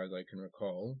point, as far as I can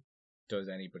recall, does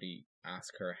anybody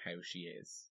ask her how she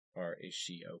is, or is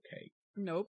she okay.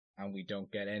 Nope. And we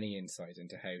don't get any insight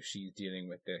into how she's dealing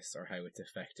with this, or how it's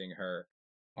affecting her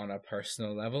on a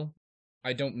personal level.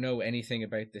 I don't know anything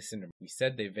about this syndrome. We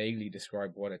said they vaguely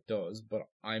describe what it does, but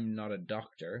I'm not a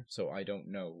doctor, so I don't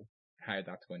know how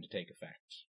that's going to take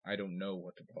effect. I don't know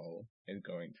what T'Pol is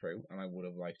going through, and I would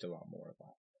have liked a lot more of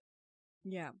that.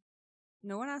 Yeah.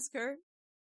 No one asked her.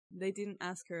 They didn't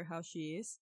ask her how she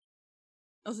is.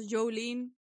 Also, Jolene,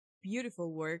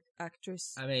 beautiful work,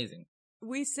 actress. Amazing.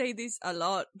 We say this a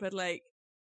lot, but like,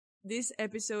 this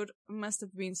episode must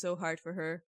have been so hard for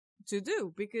her to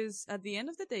do, because at the end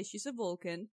of the day, she's a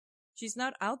Vulcan. She's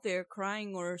not out there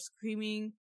crying or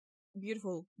screaming.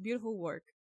 Beautiful, beautiful work.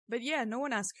 But yeah, no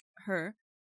one asked her.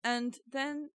 And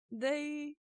then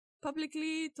they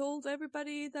publicly told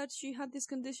everybody that she had this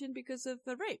condition because of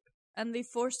a rape. And they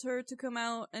forced her to come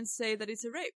out and say that it's a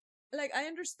rape. Like, I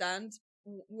understand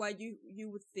why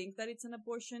you would think that it's an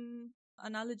abortion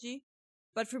analogy.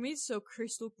 But for me, it's so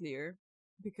crystal clear,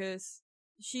 because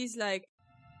she's like,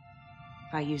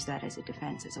 If I use that as a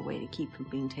defense, as a way to keep from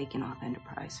being taken off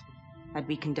Enterprise, I'd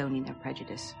be condoning their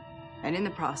prejudice, and in the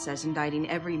process, indicting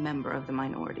every member of the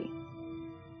minority.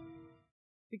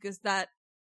 Because that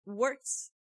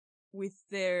works with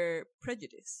their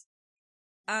prejudice.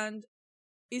 And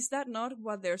is that not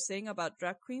what they're saying about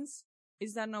drag queens?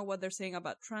 Is that not what they're saying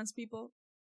about trans people?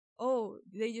 Oh,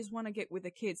 they just want to get with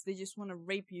the kids. They just want to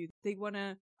rape you. They want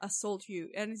to assault you.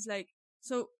 And it's like,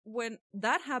 so when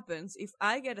that happens, if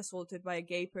I get assaulted by a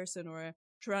gay person or a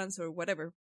trans or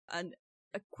whatever, and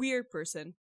a queer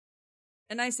person,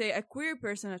 and I say a queer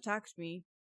person attacked me,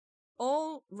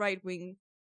 all right-wing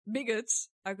bigots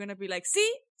are going to be like,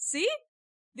 see,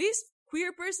 this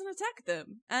queer person attacked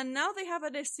them. And now they have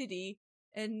an STD,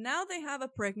 and now they have a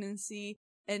pregnancy,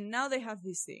 and now they have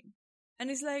this thing.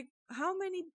 And it's like, how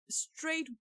many straight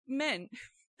men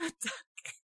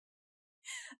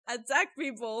attack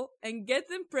people and get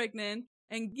them pregnant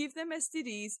and give them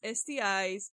STDs,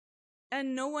 STIs,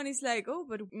 and no one is like, oh,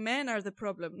 but men are the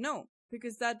problem. No,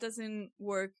 because that doesn't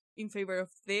work in favor of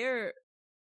their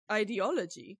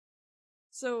ideology.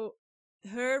 So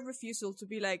her refusal to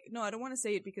be like, no, I don't want to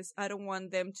say it because I don't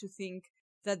want them to think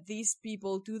that these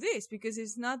people do this, because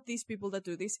it's not these people that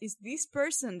do this, it's this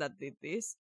person that did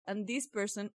this, and this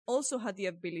person also had the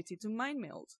ability to mind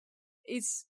meld.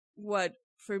 It's what,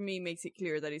 for me, makes it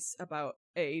clear that it's about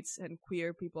AIDS and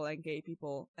queer people and gay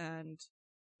people, and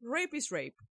rape is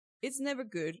rape. It's never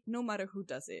good, no matter who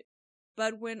does it.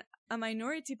 But when a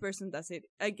minority person does it,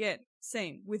 again,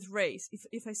 same with race.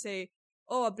 If I say,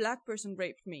 oh, a black person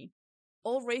raped me,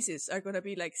 all races are gonna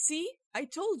be like, see, I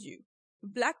told you.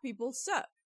 Black people suck.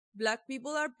 Black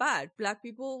people are bad. Black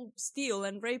people steal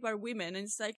and rape our women. And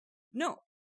it's like, no.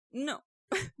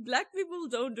 Black people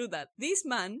don't do that. This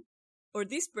man or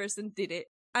this person did it,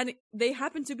 and they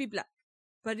happen to be black.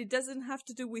 But it doesn't have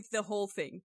to do with the whole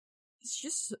thing. it's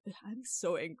just, I'm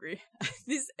so angry.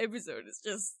 This episode is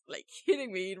just like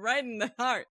hitting me right in the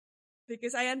heart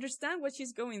because I understand what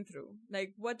she's going through.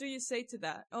 Like, what do you say to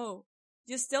that? Oh,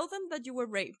 just tell them that you were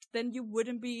raped, then you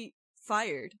wouldn't be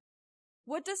fired.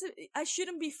 What does it, I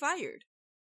shouldn't be fired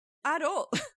at all.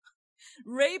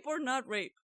 Rape or not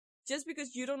rape. Just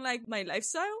because you don't like my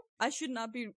lifestyle, I should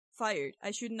not be fired.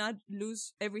 I should not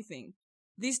lose everything.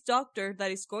 This doctor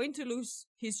that is going to lose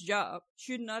his job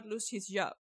should not lose his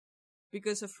job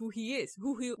because of who he is,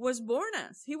 who he was born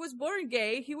as. He was born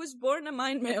gay. He was born a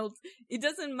mind meld. It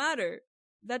doesn't matter.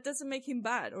 That doesn't make him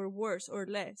bad or worse or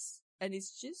less. And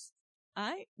it's just,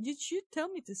 you should tell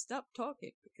me to stop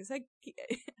talking because I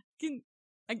can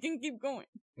keep going.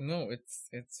 No,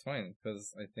 it's fine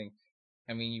because I think,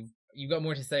 I mean, you've got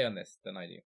more to say on this than I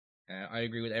do. I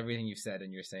agree with everything you've said,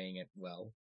 and you're saying it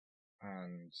well.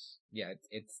 And yeah,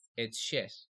 it's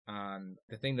shit. And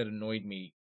the thing that annoyed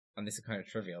me, and this is kind of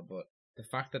trivial, but the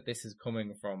fact that this is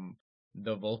coming from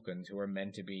the Vulcans, who are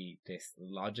meant to be this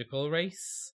logical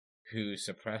race, who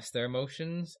suppress their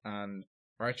emotions, and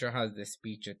Archer has this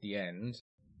speech at the end.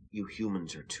 You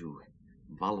humans are too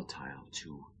volatile,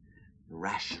 too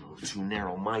irrational, too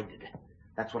narrow-minded.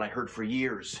 That's what I heard for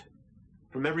years.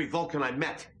 From every Vulcan I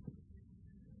met.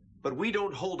 But we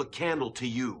don't hold a candle to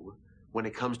you when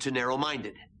it comes to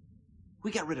narrow-minded.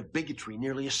 We got rid of bigotry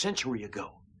nearly a century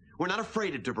ago. We're not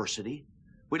afraid of diversity.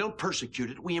 We don't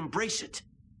persecute it. We embrace it.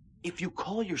 If you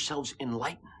call yourselves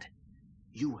enlightened,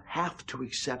 you have to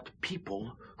accept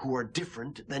people who are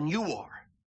different than you are.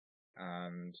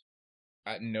 And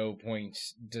at no point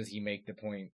does he make the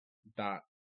point that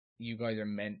you guys are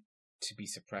meant to be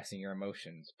suppressing your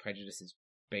emotions. Prejudice is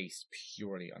based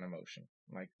purely on emotion.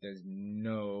 Like, there's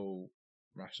no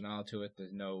rationale to it,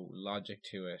 there's no logic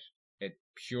to it. It's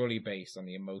purely based on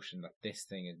the emotion that this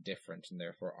thing is different and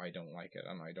therefore I don't like it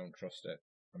and I don't trust it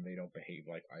and they don't behave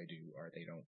like I do or they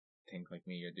don't think like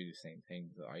me or do the same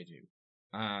things that I do.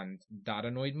 And that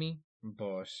annoyed me,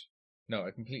 but no,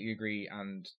 I completely agree,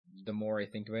 and the more I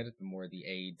think about it, the more the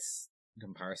AIDS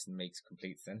comparison makes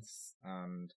complete sense.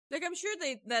 And like, I'm sure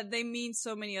they mean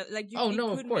so many, like, you oh no,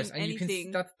 of course, and anything.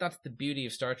 You can, that's the beauty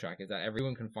of Star Trek, is that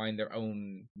everyone can find their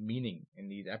own meaning in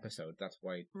these episodes. That's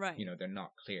why, right, they're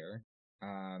not clear.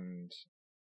 And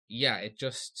yeah, it's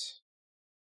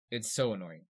so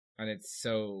annoying and it's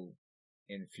so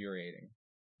infuriating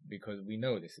because we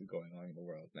know this is going on in the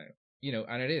world now.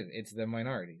 And it's the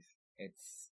minorities,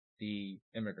 it's the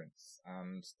immigrants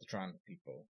and the trans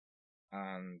people.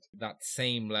 And that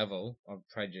same level of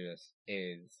prejudice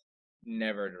is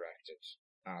never directed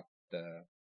at the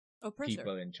oppressor.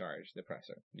 People in charge, the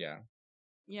oppressor. Yeah.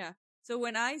 Yeah. So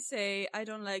when I say I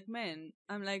don't like men,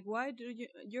 I'm like, why do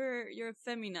you're a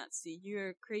feminazi,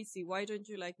 you're crazy, why don't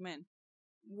you like men?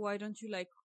 Why don't you like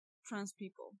trans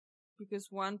people? Because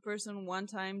one person one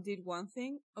time did one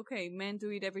thing? Okay, men do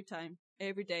it every time,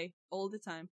 every day, all the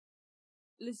time.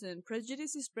 Listen,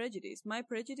 prejudice is prejudice. My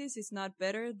prejudice is not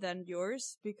better than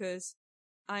yours because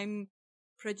I'm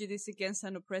prejudiced against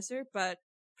an oppressor, but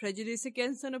prejudice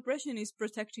against an oppression is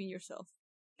protecting yourself.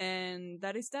 And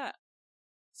that is that.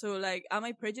 So, like, am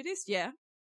I prejudiced? Yeah.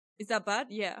 Is that bad?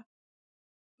 Yeah.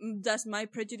 Does my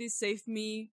prejudice save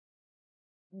me?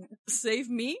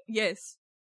 Yes.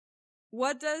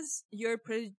 What does your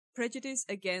prejudice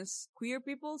against queer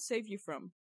people save you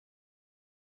from?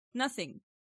 Nothing.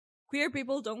 Queer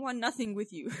people don't want nothing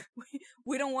with you.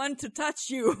 We don't want to touch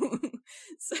you.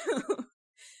 So,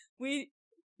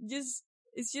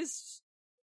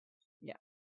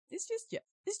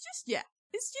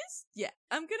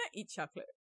 I'm gonna eat chocolate.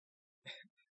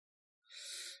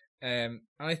 And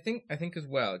I think as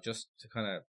well, just to kind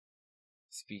of,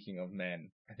 speaking of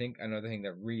men, I think another thing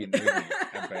that really annoyed me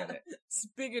about it.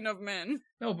 Speaking of men.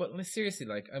 No, but seriously,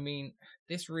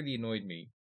 this really annoyed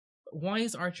me. Why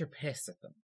is Archer pissed at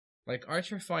them? Like,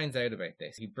 Archer finds out about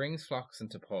this. He brings Phlox and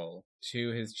T'Pol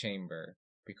to his chamber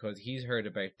because he's heard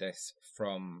about this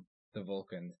from the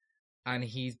Vulcans, and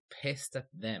he's pissed at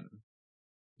them.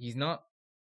 He's not,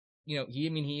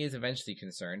 he is eventually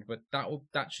concerned, but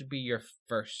that should be your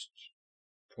first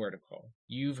port of call.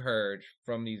 You've heard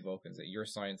from these Vulcans that your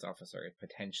science officer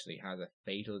potentially has a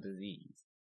fatal disease,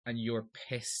 and you're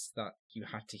pissed that you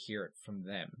had to hear it from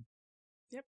them.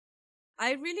 Yep.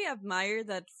 I really admire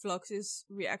that Phlox's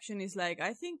reaction is like,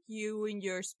 I think you and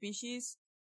your species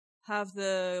have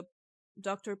the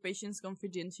doctor-patient's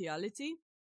confidentiality.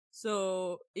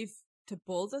 So if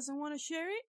T'Pol doesn't want to share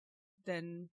it,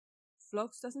 then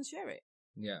Phlox doesn't share it.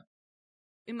 Yeah.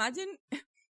 Imagine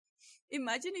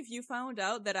if you found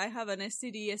out that I have an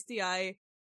STD, STI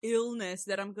illness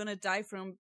that I'm gonna die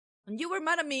from, and you were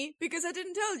mad at me because I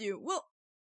didn't tell you. Well,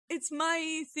 it's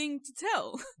my thing to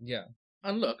tell. Yeah.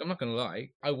 And look, I'm not going to lie.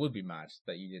 I would be mad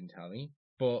that you didn't tell me.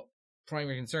 But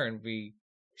primary concern would be,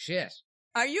 shit.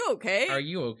 Are you okay? Are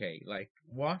you okay? Like,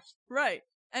 what? Right.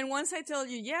 And once I tell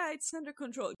you, yeah, it's under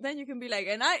control, then you can be like,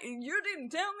 you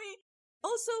didn't tell me.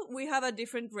 Also, we have a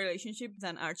different relationship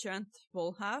than Archer and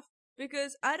Paul have,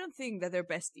 because I don't think that they're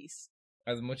besties.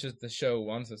 As much as the show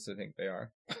wants us to think they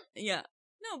are. Yeah.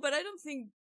 No, but I don't think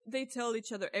they tell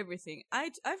each other everything.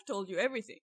 I've told you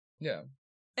everything. Yeah.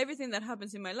 Everything that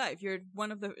happens in my life. You're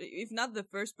one of the, if not the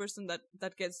first person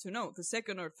that gets to know, the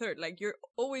second or third. Like, you're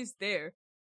always there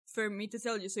for me to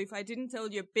tell you. So if I didn't tell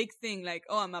you a big thing like,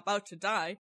 oh, I'm about to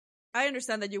die, I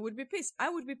understand that you would be pissed. I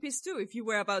would be pissed too if you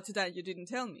were about to die and you didn't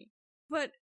tell me.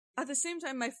 But at the same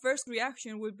time, my first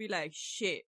reaction would be like,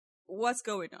 shit, what's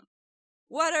going on?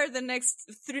 What are the next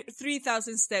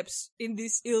 3,000 steps in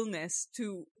this illness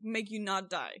to make you not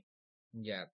die?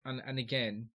 Yeah, and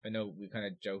again, I know we kind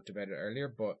of joked about it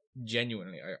earlier, but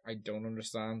genuinely, I don't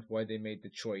understand why they made the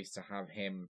choice to have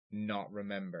him not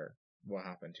remember what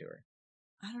happened to her.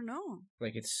 I don't know.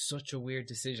 Like, it's such a weird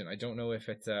decision. I don't know if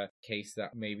it's a case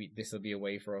that maybe this will be a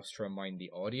way for us to remind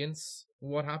the audience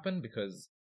what happened, because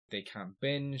they can't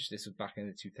binge. This was back in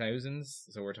the 2000s,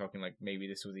 so we're talking like maybe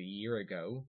this was a year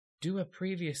ago. Do a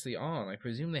previously on. I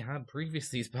presume they had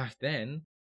previouslys back then.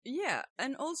 Yeah,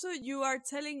 and also you are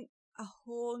telling a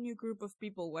whole new group of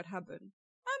people what happened.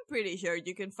 I'm pretty sure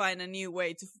you can find a new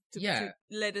way to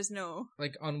let us know.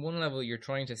 Like, on one level, you're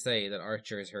trying to say that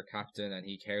Archer is her captain and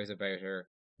he cares about her,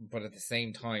 but at the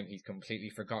same time, he's completely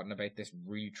forgotten about this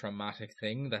really traumatic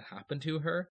thing that happened to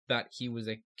her, that he was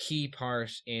a key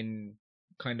part in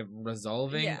kind of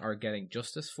resolving or getting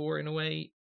justice for, in a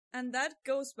way. And that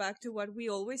goes back to what we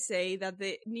always say, that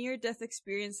the near-death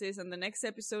experiences and the next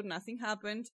episode, nothing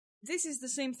happened. This is the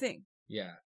same thing.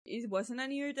 Yeah. It wasn't a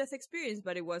near-death experience,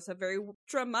 but it was a very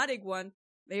traumatic one.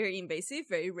 Very invasive,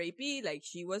 very rapey, like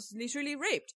she was literally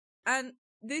raped. And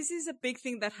this is a big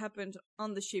thing that happened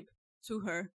on the ship to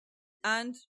her.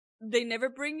 And they never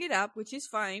bring it up, which is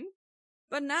fine.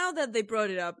 But now that they brought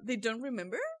it up, they don't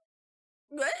remember?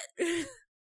 What?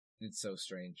 It's so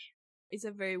strange. It's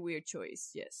a very weird choice,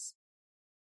 yes.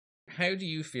 How do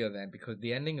you feel then? Because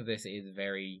the ending of this is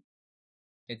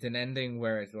it's an ending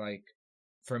where it's like,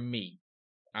 for me,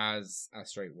 as a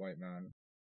straight white man,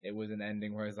 it was an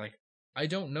ending where it's like, I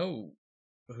don't know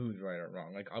who's right or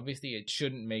wrong. Like, obviously it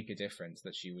shouldn't make a difference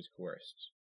that she was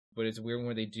coerced. But it's weird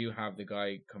where they do have the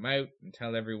guy come out and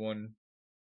tell everyone.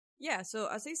 Yeah, so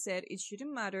as I said, it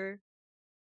shouldn't matter.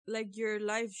 Like, your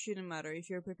life shouldn't matter. If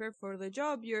you're prepared for the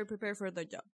job, you're prepared for the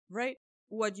job, right?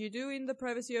 What you do in the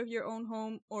privacy of your own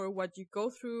home or what you go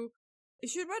through, it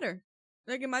should matter.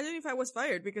 Like, imagine if I was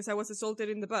fired because I was assaulted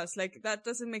in the bus. Like, that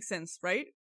doesn't make sense, right?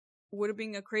 Would have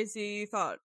been a crazy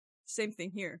thought. Same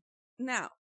thing here. Now,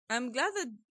 I'm glad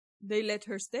that they let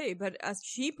her stay, but as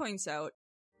she points out...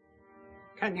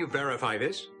 Can you verify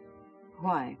this?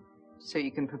 Why? So you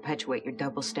can perpetuate your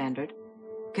double standard?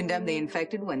 Condemn the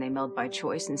infected when they meld by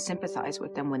choice and sympathize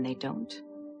with them when they don't?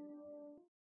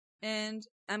 And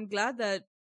I'm glad that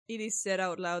it is said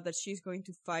out loud that she's going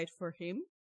to fight for him.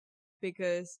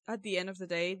 Because at the end of the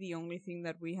day, the only thing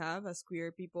that we have as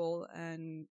queer people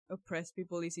and oppressed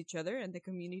people is each other and the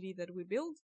community that we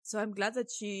build. So I'm glad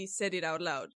that she said it out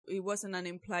loud. It wasn't an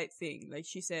implied thing. Like,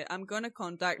 she said, I'm gonna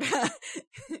contact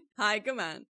High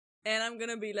Command. And I'm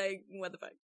gonna be like, what the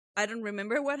fuck? I don't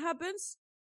remember what happens.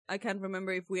 I can't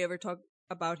remember if we ever talk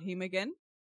about him again.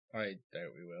 I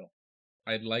doubt we will.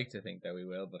 I'd like to think that we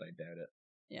will, but I doubt it.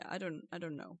 Yeah, I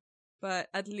don't know. But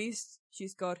at least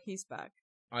she's got his back.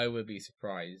 I would be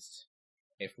surprised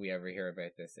if we ever hear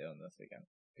about this illness again,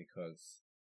 because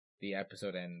the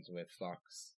episode ends with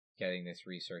Phlox getting this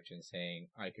research and saying,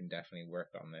 I can definitely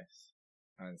work on this.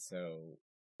 And so,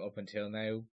 up until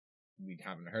now, we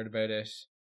haven't heard about it.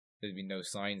 There's been no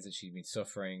signs that she's been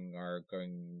suffering or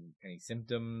going any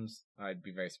symptoms. I'd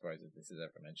be very surprised if this is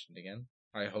ever mentioned again.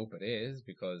 I hope it is,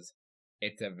 because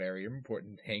it's a very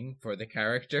important thing for the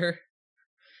character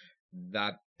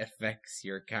that affects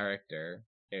your character.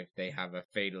 If they have a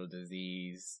fatal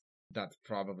disease, that's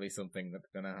probably something that's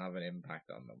going to have an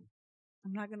impact on them.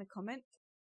 I'm not going to comment.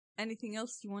 Anything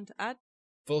else you want to add?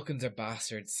 Vulcans are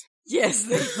bastards. Yes,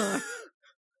 they are.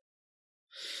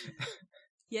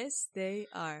 Yes, they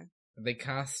are. They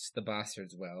cast the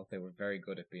bastards well. They were very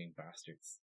good at being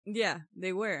bastards. Yeah,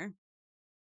 they were.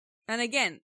 And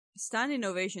again, standing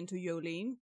ovation to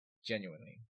Yolene.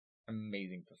 Genuinely.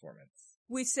 Amazing performance.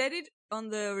 We said it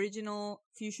on the original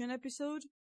Fusion episode,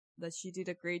 that she did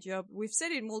a great job. We've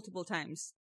said it multiple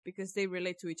times, because they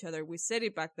relate to each other. We said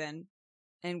it back then,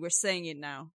 and we're saying it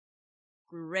now.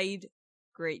 Great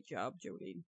great job,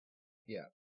 Jolene. Yeah.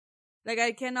 Like,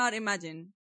 I cannot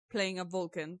imagine playing a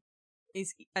Vulcan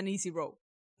is an easy role.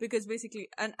 Because basically,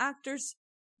 an actor's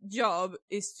job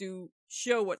is to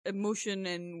show what emotion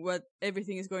and what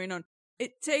everything is going on.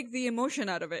 It takes the emotion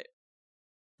out of it.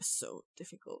 So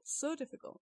difficult. So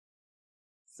difficult.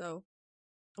 So,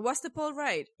 was T'Pol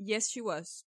right? Yes, she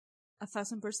was.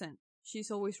 1,000%.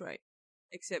 She's always right.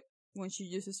 Except when she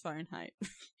uses Fahrenheit.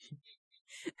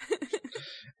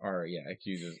 Or, yeah,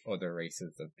 accuses other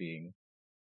races of being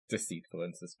deceitful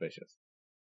and suspicious.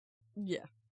 Yeah.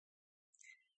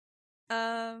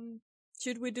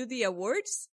 Should we do the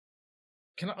awards?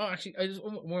 Actually, I just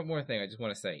one more thing I just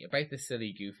want to say about the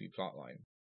silly, goofy plotline.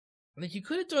 Like, you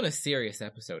could have done a serious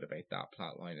episode about that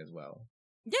plotline as well.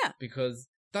 Yeah. Because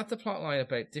that's a plotline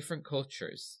about different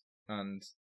cultures and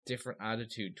different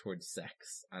attitude towards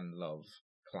sex and love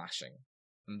clashing.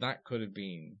 And that could have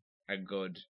been a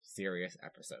good, serious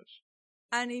episode.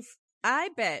 And I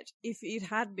bet if it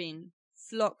had been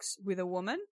Phlox with a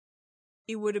woman,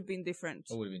 it would have been different.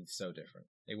 It would have been so different.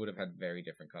 It would have had very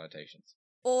different connotations.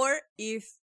 Or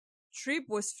if Trip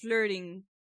was flirting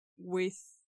with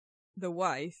the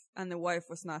wife and the wife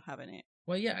was not having it.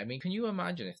 Well, yeah, I mean, can you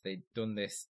imagine if they'd done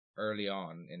this early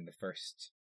on in the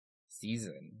first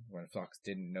season when Phlox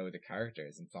didn't know the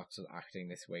characters and Phlox was acting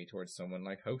this way towards someone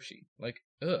like Hoshi? Like,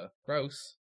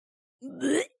 gross.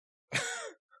 Even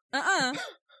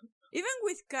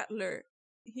with Cutler,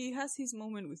 he has his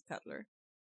moment with Cutler.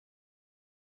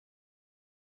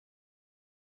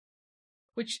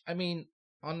 Which, I mean,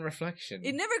 on reflection...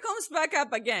 It never comes back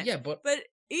up again. Yeah, but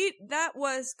that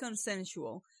was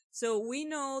consensual. So we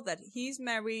know that he's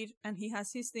married and he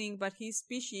has his thing, but his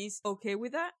species okay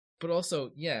with that? But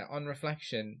also, yeah, on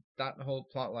reflection, that whole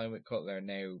plotline with Cutler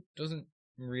now doesn't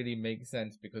really make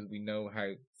sense because we know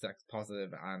how sex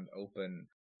positive and open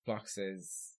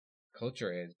Phlox's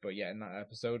culture is. But yeah, in that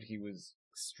episode, he was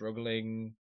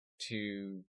struggling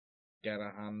to get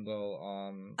a handle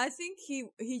on... I think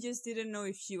he just didn't know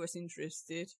if she was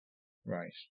interested.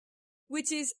 Right.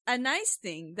 Which is a nice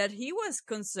thing, that he was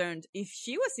concerned if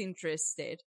she was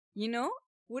interested. You know?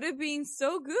 Would have been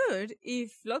so good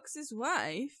if Phlox's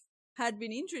wife had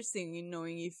been interested in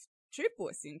knowing if Trip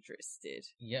was interested.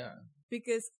 Yeah.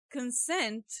 Because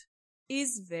consent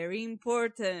is very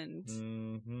important.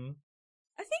 Mm-hmm.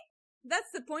 I think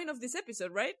that's the point of this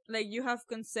episode, right? Like, you have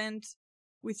consent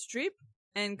with Trip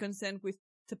and consent with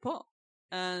T'Pol.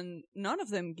 And none of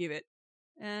them give it.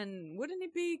 And wouldn't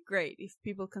it be great if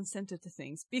people consented to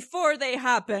things before they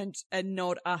happened and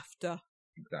not after?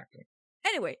 Exactly.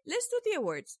 Anyway, let's do the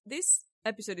awards. This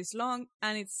episode is long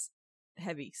and it's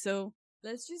heavy, so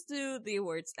let's just do the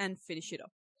awards and finish it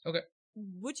up. Okay.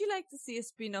 Would you like to see a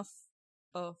spin-off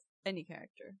of any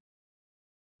character?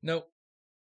 No.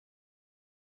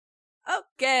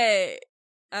 Okay.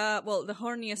 Well, the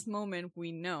horniest moment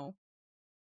we know.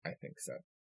 I think so.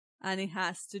 And it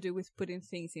has to do with putting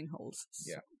things in holes.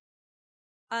 Yeah.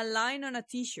 A line on a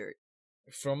t-shirt.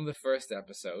 From the first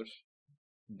episode,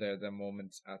 the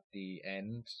moment at the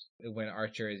end when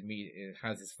Archer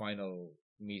has his final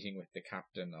meeting with the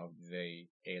captain of the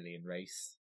alien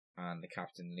race, and the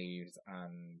captain leaves,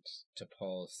 and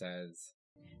T'Pol says,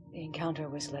 "The encounter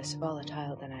was less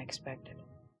volatile than I expected."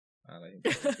 And I think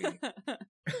that would be...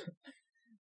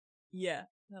 Yeah,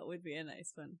 that would be a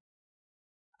nice one.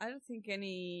 I don't think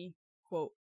any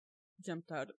quote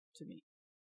jumped out to me.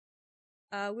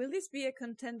 Will this be a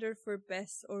contender for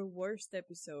best or worst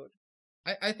episode?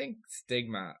 I think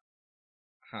Stigma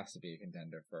has to be a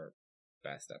contender for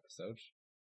best episode.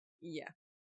 Yeah.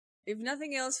 If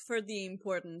nothing else, for the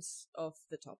importance of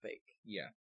the topic. Yeah.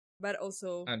 But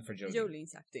also and for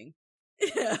Jolene's acting.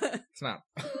 Yeah. Snap.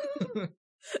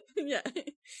 Yeah.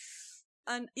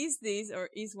 And is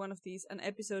one of these an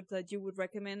episode that you would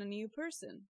recommend a new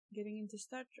person getting into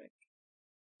Star Trek?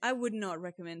 I would not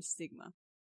recommend Stigma.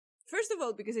 First of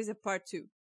all, because it's a part 2.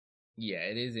 Yeah,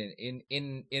 it is in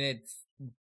its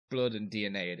blood and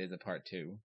DNA. It is a part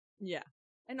 2. Yeah,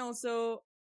 and also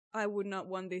I would not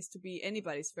want this to be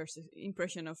anybody's first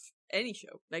impression of any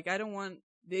show. Like, I don't want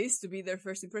this to be their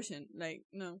first impression. Like,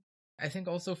 no. I think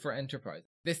also for Enterprise,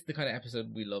 this is the kind of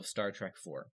episode we love Star Trek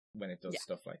for when it does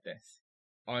stuff like this.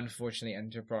 Unfortunately,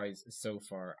 Enterprise so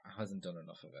far hasn't done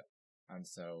enough of it. And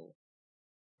so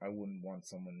I wouldn't want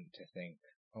someone to think,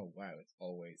 oh wow, it's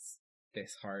always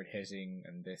this hard-hitting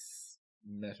and this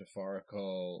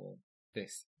metaphorical,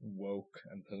 this woke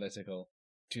and political.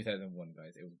 2001,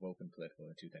 guys. It was woke and political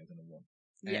in 2001.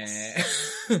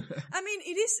 Yes. I mean,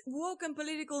 it is woke and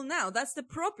political now. That's the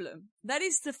problem. That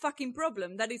is the fucking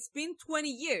problem. That it's been 20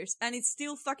 years and it's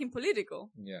still fucking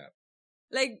political. Yeah.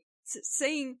 Like,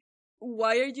 saying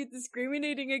why are you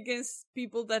discriminating against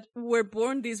people that were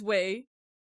born this way?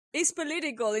 It's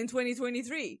political in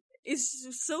 2023.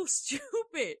 It's so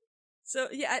stupid. So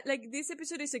yeah, like this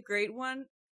episode is a great one.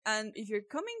 And if you're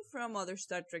coming from other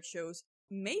Star Trek shows,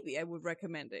 maybe I would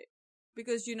recommend it.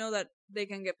 Because you know that they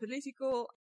can get political.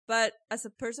 But as a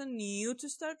person new to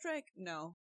Star Trek,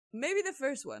 no. Maybe the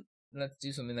first one. Let's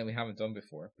do something that we haven't done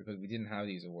before, because we didn't have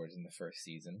these awards in the first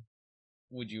season.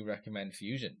 Would you recommend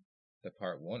Fusion, the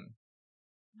part 1?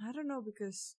 I don't know,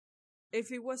 because if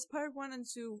it was part 1 and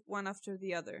 2, one after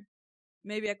the other,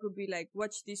 maybe I could be like,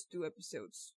 watch these 2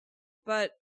 episodes.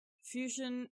 But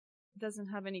Fusion doesn't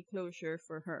have any closure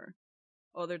for her,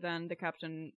 other than the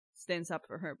captain stands up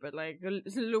for her. But like,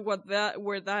 look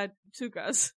where that took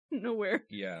us. Nowhere.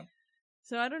 Yeah.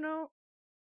 So I don't know.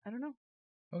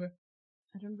 Okay.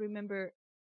 I don't remember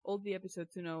all the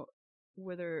episodes to know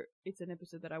whether it's an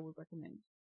episode that I would recommend.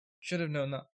 Should have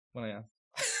known that when I asked.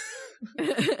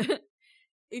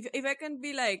 If I can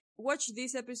be like, watch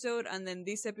this episode and then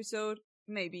this episode,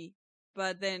 maybe.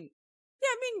 But then, yeah,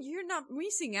 I mean, you're not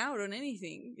missing out on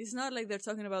anything. It's not like they're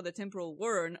talking about the temporal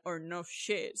war or no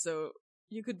shit, so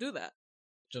you could do that.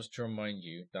 Just to remind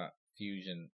you that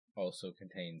Fusion also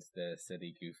contains the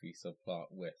silly, goofy subplot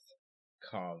with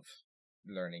Kov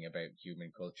learning about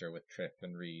human culture with Trip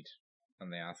and Reed,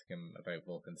 and they ask him about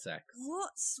Vulcan sex.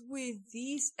 What's with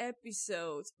these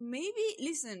episodes? Maybe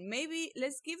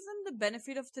let's give them the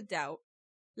benefit of the doubt.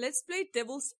 Let's play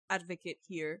devil's advocate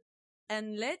here,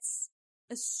 and let's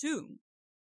assume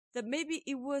that maybe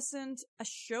it wasn't a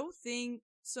show thing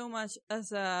so much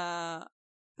as a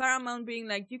Paramount being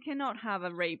like, you cannot have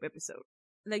a rape episode.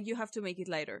 Like, you have to make it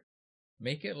lighter.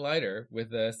 Make it lighter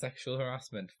with a sexual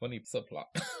harassment funny subplot.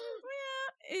 Yeah,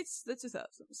 it's the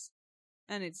 2000s.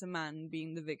 And it's a man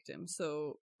being the victim,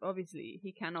 so obviously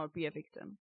he cannot be a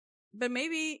victim. But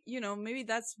maybe, maybe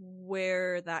that's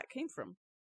where that came from.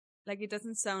 Like, it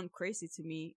doesn't sound crazy to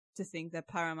me to think that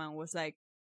Paramount was like,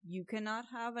 you cannot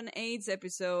have an AIDS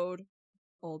episode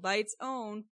all by its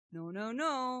own.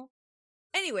 No.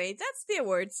 Anyway, that's the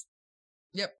awards.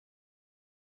 Yep.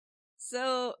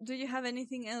 So, do you have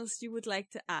anything else you would like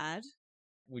to add?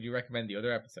 Would you recommend the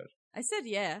other episode? I said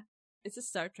yeah. It's a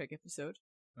Star Trek episode.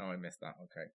 Oh, I missed that.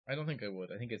 Okay. I don't think I would.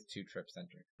 I think it's too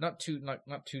trip-centric. Not too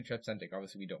trip-centric.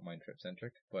 Obviously, we don't mind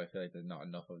trip-centric, but I feel like there's not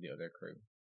enough of the other crew.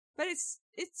 But it's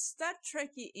Star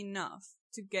Trek-y enough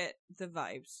to get the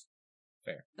vibes.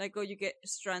 Fair. Like, you get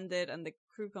stranded and the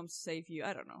crew comes to save you.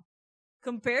 I don't know.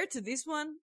 Compared to this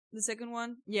one, the second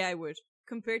one, yeah, I would.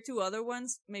 Compared to other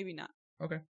ones, maybe not.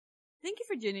 Okay. Thank you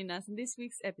for joining us in this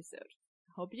week's episode.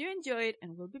 Hope you enjoyed,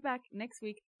 and we'll be back next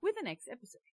week with the next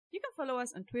episode. You can follow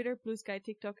us on Twitter, Blue Sky,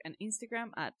 TikTok, and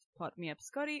Instagram at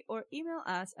PotMeUpScotty, or email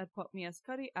us at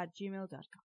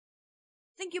potmeupscotty@gmail.com.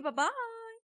 Thank you, bye-bye!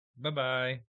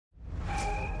 Bye-bye.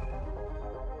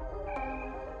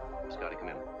 Scotty, come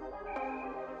in.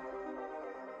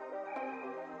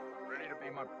 Ready to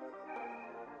beam up.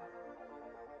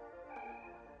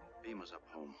 Beam us up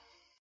home.